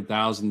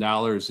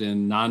 $500,000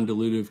 in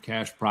non-dilutive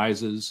cash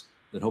prizes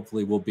that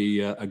hopefully will be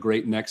a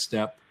great next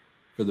step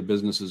for the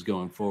businesses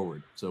going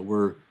forward. So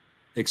we're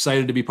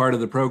excited to be part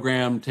of the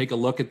program. Take a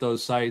look at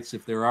those sites.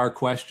 If there are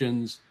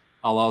questions,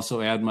 I'll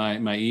also add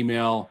my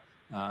email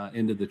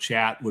into the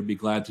chat. Would be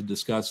glad to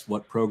discuss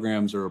what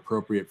programs are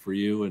appropriate for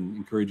you and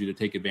encourage you to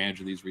take advantage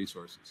of these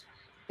resources.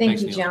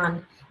 Thanks, you,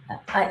 John.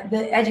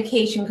 The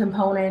education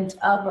component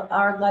of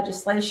our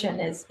legislation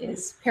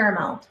is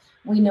paramount.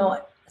 We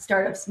know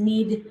startups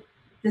need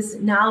this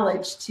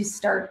knowledge to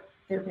start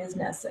their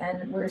business,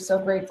 and we're so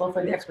grateful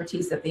for the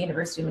expertise that the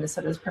University of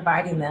Minnesota is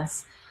providing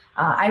this.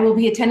 I will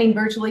be attending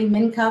virtually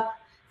MinCup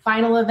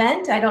final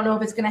event. I don't know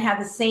if it's going to have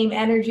the same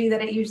energy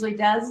that it usually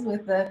does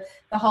with the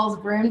halls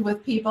brimmed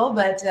with people,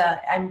 but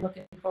I'm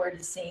looking forward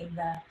to seeing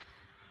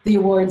the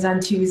awards on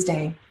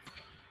Tuesday.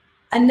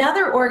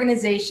 Another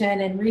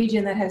organization and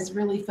region that has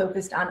really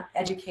focused on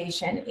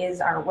education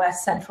is our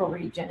West Central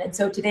region. And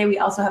so today we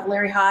also have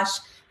Larry Hosch,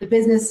 the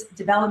Business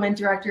Development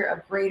Director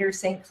of Greater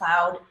St.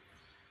 Cloud.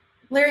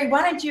 Larry,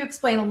 why don't you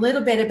explain a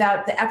little bit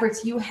about the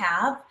efforts you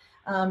have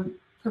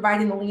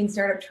providing the Lean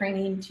Startup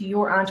training to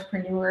your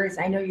entrepreneurs.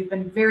 I know you've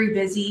been very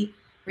busy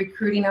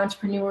recruiting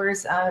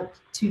entrepreneurs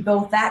to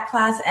both that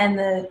class and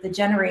the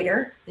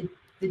Generator,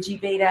 the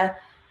G-Beta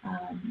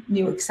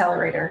new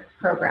accelerator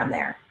program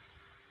there.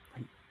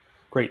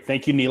 Great,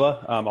 thank you,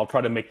 Neela. I'll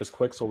try to make this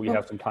quick so we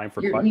have some time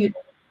for questions.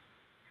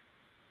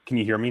 Can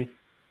you hear me?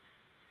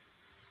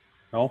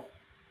 No?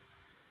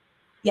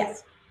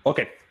 Yes.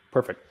 Okay,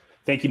 perfect.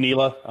 Thank you,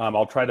 Neela.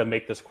 I'll try to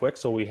make this quick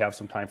so we have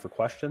some time for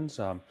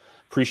questions.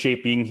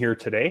 Appreciate being here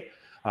today.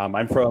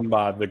 I'm from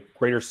the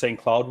Greater St.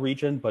 Cloud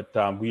region, but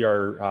we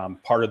are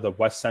part of the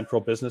West Central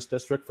Business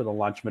District for the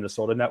Launch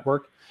Minnesota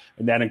Network,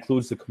 and that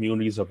includes the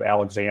communities of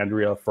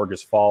Alexandria,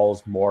 Fergus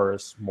Falls,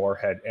 Morris,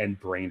 Moorhead, and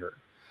Brainerd.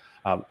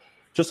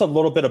 Just a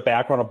little bit of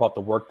background about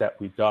the work that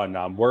we've done.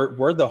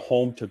 We're the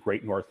home to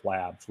Great North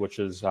Labs, which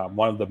is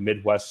one of the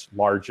Midwest's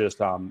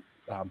largest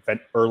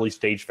early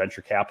stage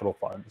venture capital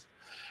funds.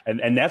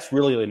 And that's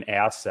really an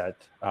asset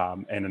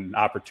and an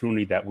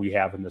opportunity that we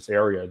have in this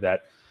area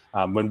that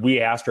when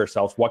we asked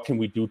ourselves, what can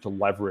we do to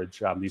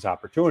leverage these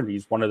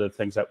opportunities? One of the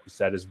things that we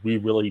said is we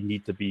really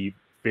need to be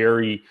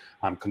very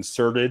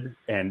concerted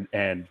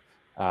and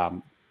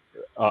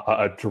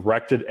a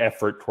directed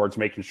effort towards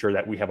making sure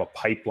that we have a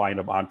pipeline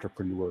of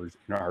entrepreneurs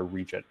in our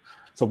region.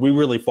 So we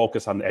really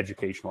focus on the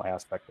educational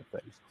aspect of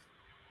things.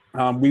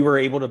 We were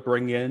able to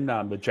bring in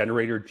the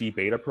Generator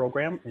G-Beta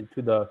program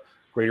into the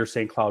Greater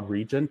St. Cloud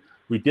region.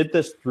 We did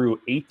this through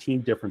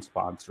 18 different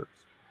sponsors.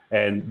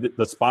 And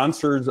the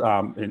sponsors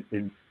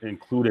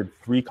included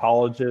 3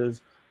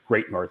 colleges,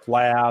 Great North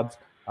Labs,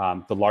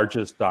 the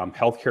largest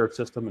healthcare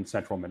system in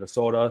central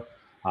Minnesota,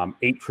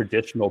 8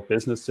 traditional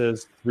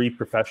businesses, 3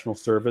 professional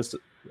service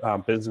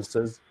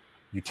businesses,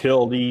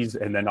 utilities,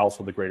 and then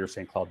also the Greater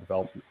St. Cloud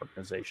Development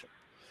Organization.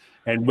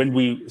 And when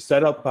we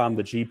set up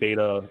the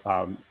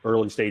G-Beta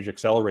early stage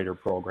accelerator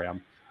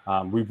program,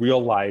 we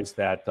realized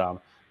that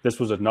this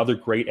was another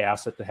great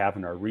asset to have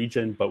in our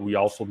region, but we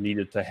also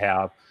needed to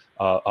have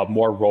a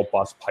more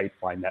robust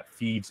pipeline that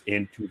feeds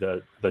into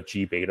the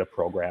G-Beta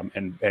program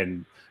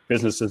and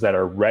businesses that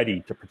are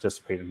ready to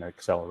participate in the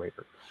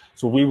accelerator.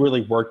 So we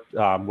really worked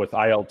with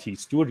ILT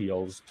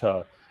Studios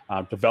to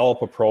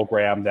develop a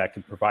program that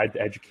can provide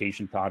the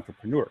education to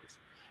entrepreneurs.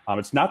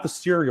 It's not the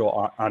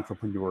serial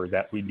entrepreneur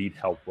that we need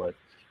help with.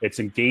 It's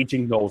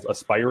engaging those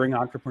aspiring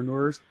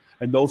entrepreneurs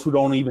and those who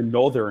don't even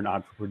know they're an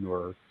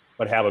entrepreneur,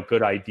 but have a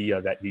good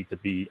idea that need to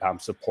be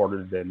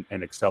supported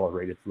and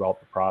accelerated throughout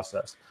the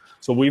process.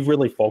 So we've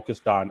really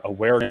focused on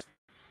awareness,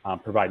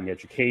 providing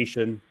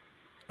education,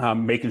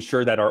 making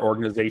sure that our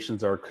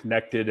organizations are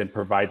connected and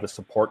provide the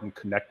support and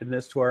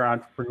connectedness to our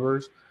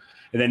entrepreneurs.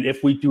 And then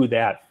if we do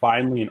that,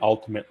 finally and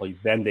ultimately,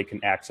 then they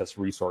can access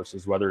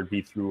resources, whether it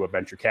be through a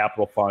venture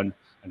capital fund,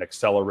 an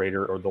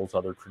accelerator, or those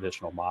other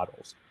traditional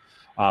models.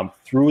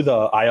 Through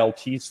the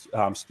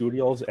ILT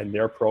studios and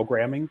their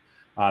programming,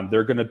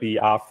 they're going to be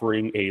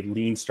offering a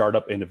Lean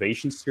Startup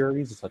Innovation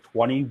Series. It's a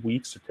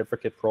 20-week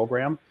certificate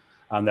program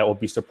that will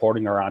be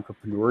supporting our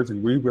entrepreneurs.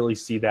 And we really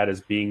see that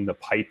as being the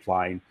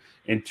pipeline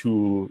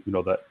into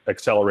the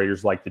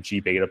accelerators like the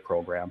G-Beta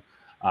program.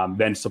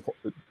 Then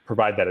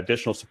provide that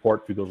additional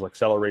support through those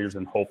accelerators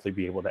and hopefully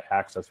be able to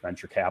access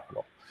venture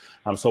capital.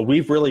 So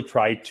we've really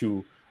tried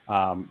to,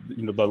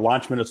 the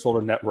Launch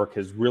Minnesota Network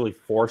has really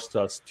forced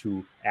us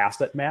to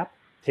asset map,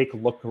 take a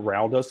look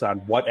around us on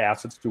what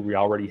assets do we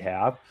already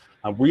have.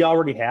 We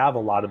already have a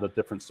lot of the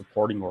different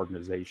supporting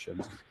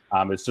organizations.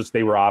 It's just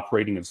they were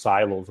operating in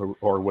silos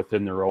or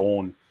within their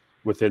own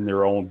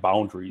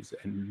boundaries,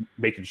 and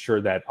making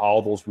sure that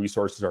all those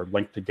resources are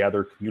linked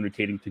together,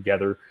 communicating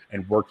together,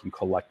 and working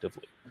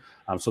collectively.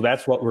 So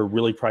that's what we're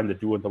really trying to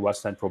do in the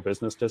West Central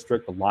Business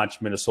District. The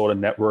Launch Minnesota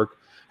Network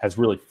has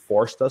really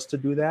forced us to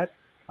do that,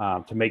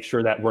 to make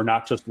sure that we're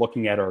not just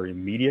looking at our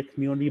immediate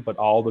community, but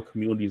all the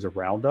communities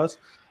around us.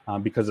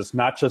 Because it's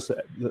not just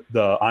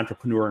the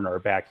entrepreneur in our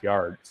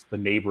backyard, it's the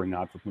neighboring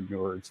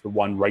entrepreneur, it's the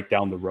one right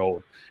down the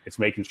road. It's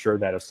making sure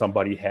that if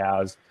somebody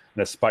has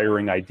an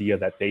aspiring idea,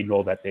 that they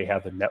know that they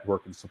have the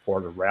network and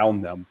support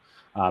around them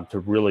to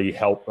really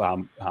help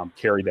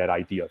carry that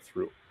idea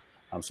through.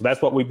 So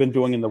that's what we've been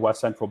doing in the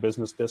West Central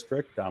Business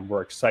District.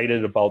 We're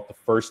excited about the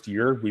first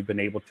year. We've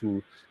been able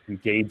to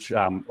engage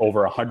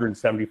over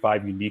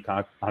 175 unique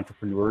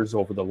entrepreneurs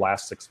over the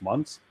last 6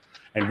 months.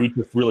 And we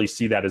just really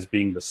see that as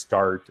being the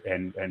start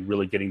and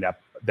really getting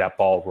that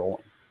ball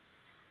rolling.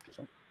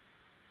 So.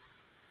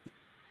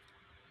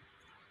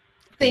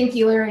 Thank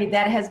you, Larry.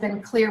 That has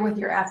been clear with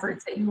your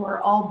efforts that you are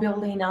all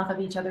building off of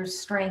each other's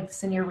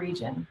strengths in your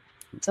region.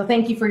 So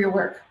thank you for your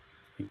work.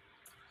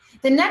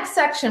 The next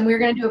section, we're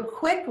going to do a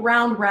quick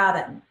round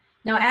robin.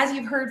 Now, as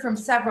you've heard from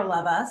several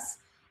of us,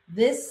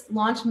 this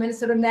Launch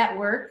Minnesota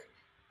Network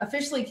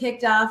officially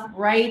kicked off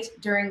right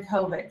during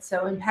COVID,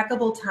 so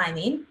impeccable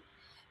timing.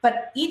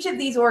 But each of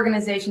these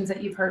organizations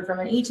that you've heard from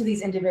and each of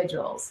these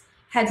individuals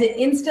had to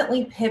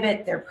instantly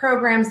pivot their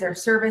programs, their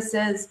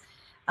services.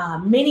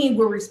 Many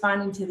were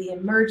responding to the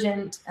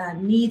emergent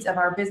needs of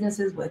our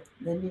businesses with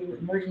the new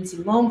emergency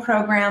loan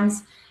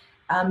programs.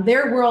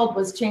 Their world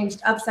was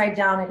changed upside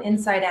down and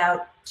inside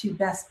out to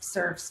best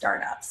serve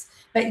startups.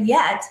 But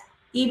yet,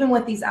 even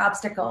with these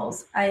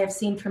obstacles, I have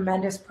seen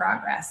tremendous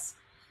progress.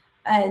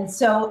 And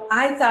so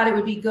I thought it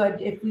would be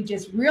good if we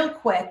just real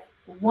quick,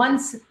 one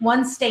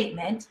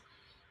statement,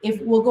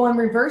 if we'll go in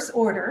reverse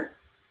order,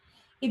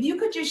 if you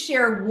could just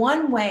share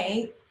one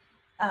way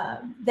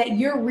that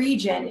your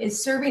region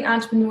is serving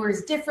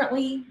entrepreneurs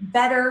differently,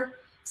 better,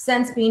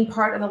 since being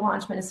part of the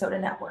Launch Minnesota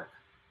Network.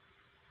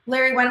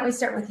 Larry, why don't we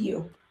start with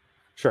you?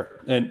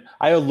 Sure. And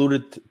I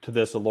alluded to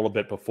this a little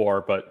bit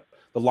before, but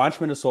the Launch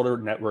Minnesota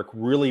Network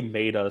really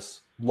made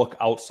us look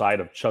outside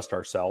of just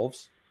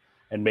ourselves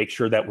and make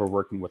sure that we're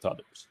working with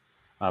others.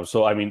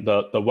 So, I mean,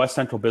 the West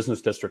Central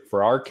Business District,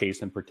 for our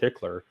case in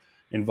particular,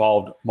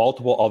 involved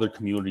multiple other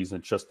communities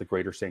than just the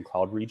greater St.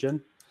 Cloud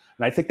region.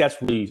 And I think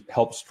that's really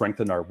helped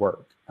strengthen our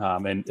work.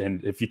 And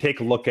if you take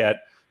a look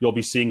at, you'll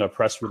be seeing a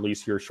press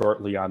release here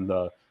shortly on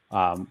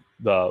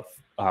the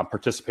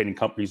participating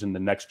companies in the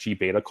next G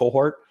Beta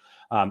cohort.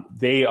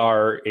 They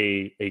are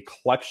a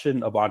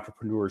collection of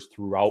entrepreneurs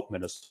throughout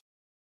Minnesota.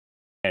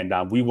 And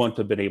we wouldn't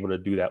have been able to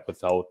do that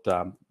without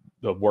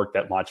the work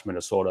that Launch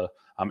Minnesota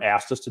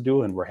asked us to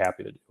do, and we're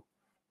happy to do.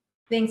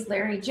 Thanks,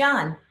 Larry.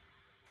 John?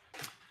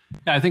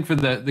 Yeah, I think for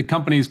the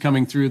companies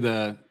coming through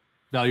the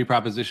value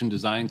proposition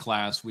design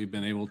class, we've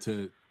been able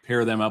to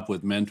pair them up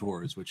with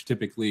mentors, which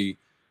typically,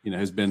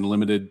 has been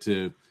limited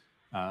to,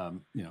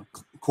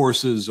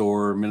 courses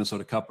or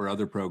Minnesota Cup or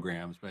other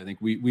programs. But I think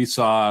we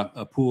saw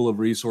a pool of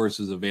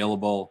resources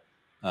available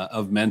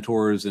of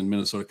mentors in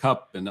Minnesota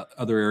Cup and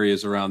other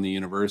areas around the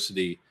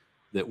university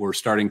that we're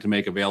starting to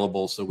make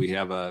available. So we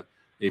have a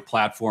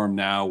platform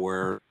now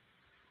where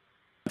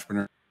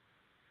entrepreneurs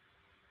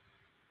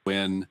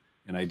win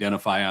and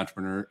identify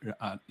entrepreneur,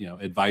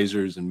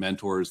 advisors and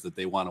mentors that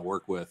they want to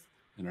work with,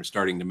 and are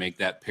starting to make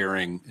that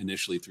pairing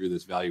initially through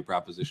this value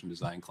proposition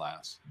design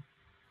class.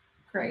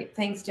 Great,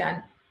 thanks,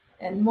 John.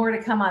 And more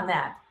to come on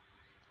that.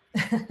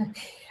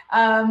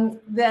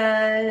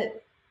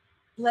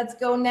 Let's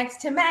go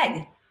next to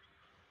Meg.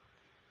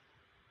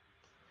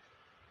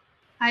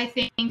 I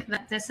think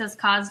that this has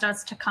caused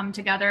us to come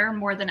together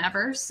more than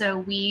ever. So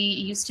we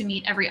used to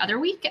meet every other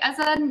week as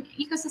an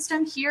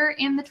ecosystem here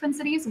in the Twin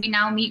Cities. We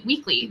now meet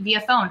weekly via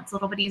phone. It's a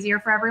little bit easier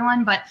for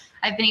everyone, but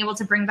I've been able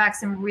to bring back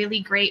some really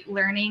great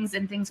learnings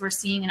and things we're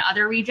seeing in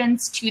other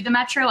regions to the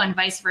Metro, and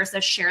vice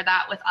versa, share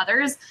that with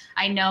others.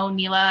 I know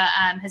Neela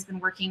has been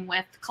working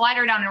with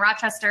Collider down in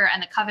Rochester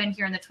and the Coven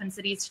here in the Twin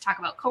Cities to talk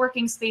about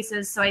co-working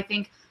spaces. So I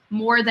think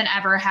more than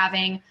ever,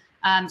 having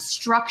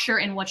structure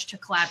in which to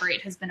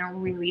collaborate has been a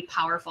really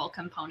powerful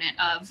component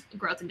of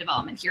growth and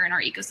development here in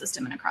our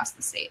ecosystem and across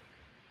the state.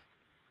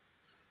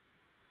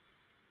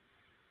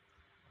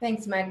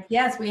 Thanks, Meg.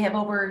 Yes, we have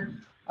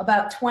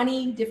about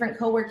 20 different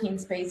co-working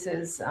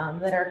spaces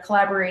that are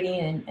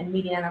collaborating and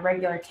meeting on a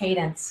regular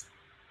cadence.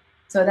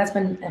 So that's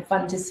been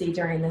fun to see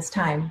during this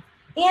time.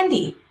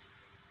 Andy.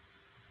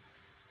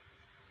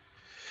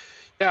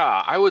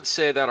 Yeah, I would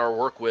say that our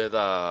work with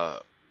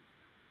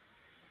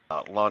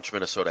Launch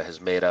Minnesota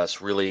has made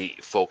us really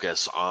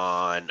focus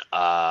on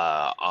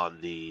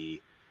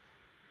the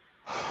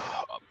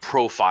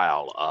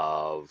profile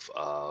of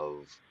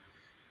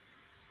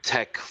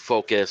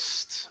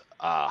tech-focused,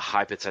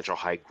 high potential,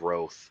 high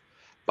growth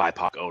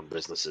BIPOC-owned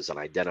businesses, and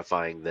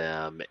identifying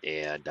them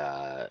and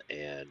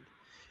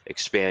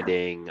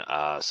expanding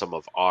some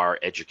of our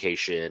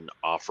education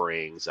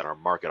offerings and our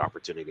market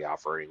opportunity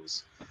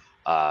offerings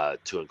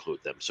to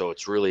include them. So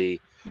it's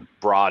really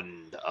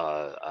broadened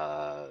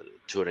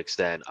to an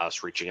extent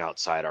us reaching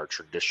outside our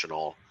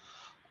traditional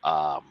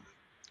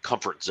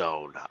comfort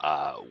zone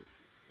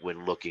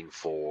when looking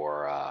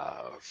for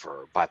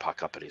BIPOC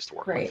companies to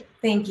work with. Great,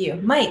 thank you.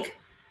 Mike,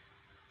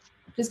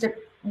 just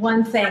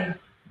one thing.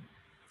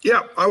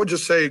 Yeah, I would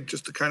just say,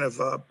 just to kind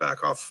of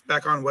back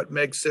on what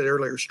Meg said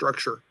earlier,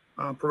 structure,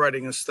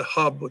 providing us the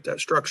hub with that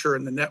structure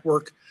and the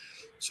network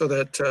so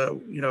that,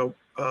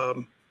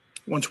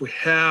 once we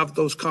have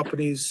those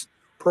companies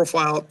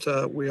profiled,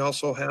 we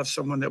also have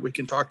someone that we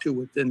can talk to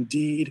with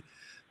Indeed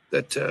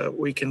that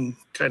we can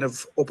kind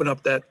of open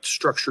up that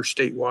structure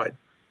statewide.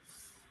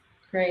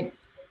 Great.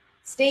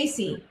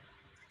 Stacy.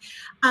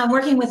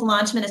 Working with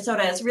Launch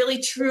Minnesota has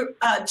really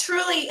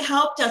truly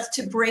helped us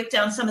to break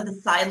down some of the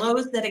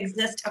silos that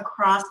exist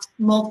across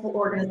multiple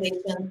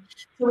organizations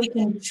so we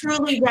can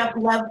truly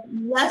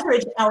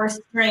leverage our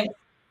strengths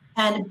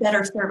and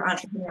better serve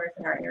entrepreneurs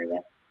in our area.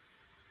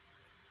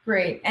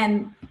 Great.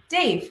 And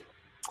Dave,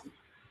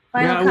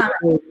 final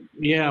comment.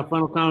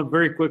 Final comment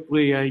very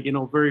quickly.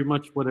 Very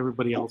much what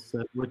everybody else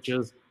said, which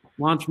is,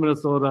 Launch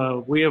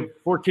Minnesota, we have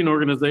 14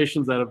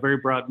 organizations that have very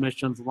broad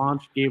missions.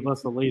 Launch gave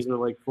us a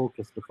laser-like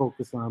focus to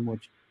focus on,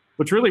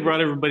 which really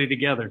brought everybody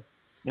together.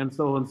 And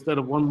so instead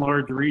of one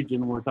large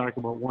region, we're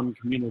talking about one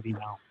community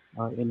now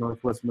in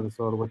Northwest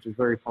Minnesota, which is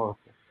very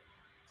powerful.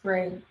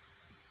 Great.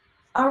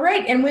 All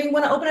right, and we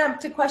want to open up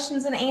to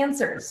questions and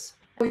answers.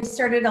 We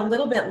started a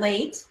little bit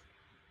late,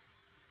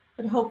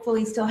 but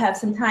hopefully still have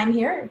some time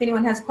here. If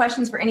anyone has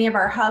questions for any of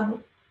our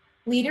hub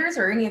leaders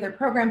or any other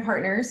program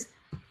partners,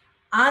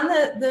 on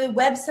the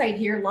website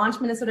here,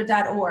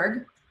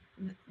 launchminnesota.org,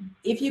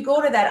 if you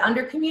go to that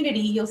under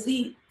community, you'll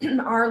see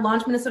our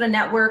Launch Minnesota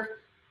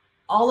network,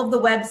 all of the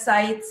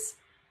websites,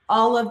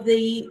 all of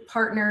the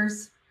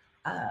partners,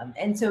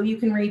 and so you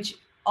can reach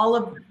all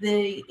of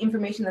the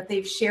information that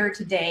they've shared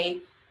today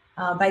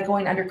by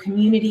going under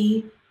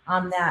community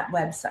on that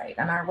website,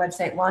 on our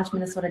website,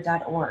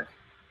 launchminnesota.org.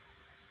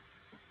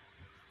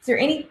 Is there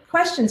any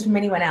questions from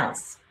anyone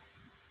else?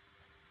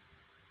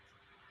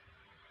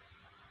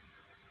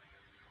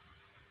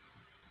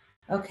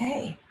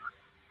 Okay.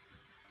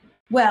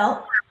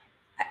 Well,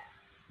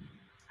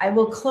 I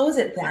will close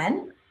it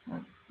then.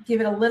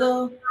 Give it a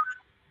little,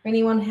 if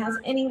anyone has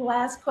any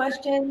last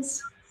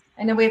questions.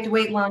 I know we have to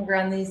wait longer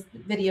on these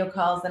video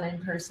calls than in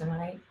person,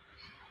 right?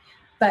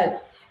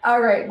 But all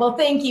right, well,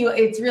 thank you.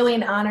 It's really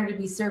an honor to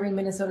be serving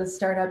Minnesota's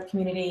startup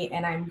community,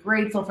 and I'm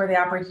grateful for the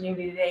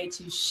opportunity today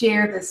to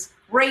share this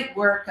great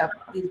work of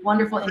these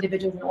wonderful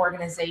individuals and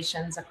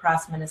organizations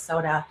across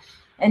Minnesota.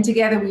 And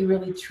together we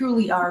really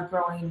truly are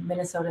growing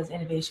Minnesota's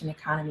innovation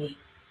economy.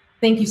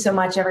 Thank you so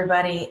much,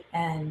 everybody,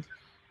 and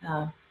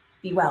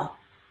be well.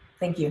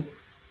 Thank you.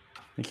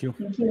 Thank you.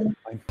 Thank you.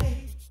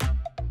 Bye.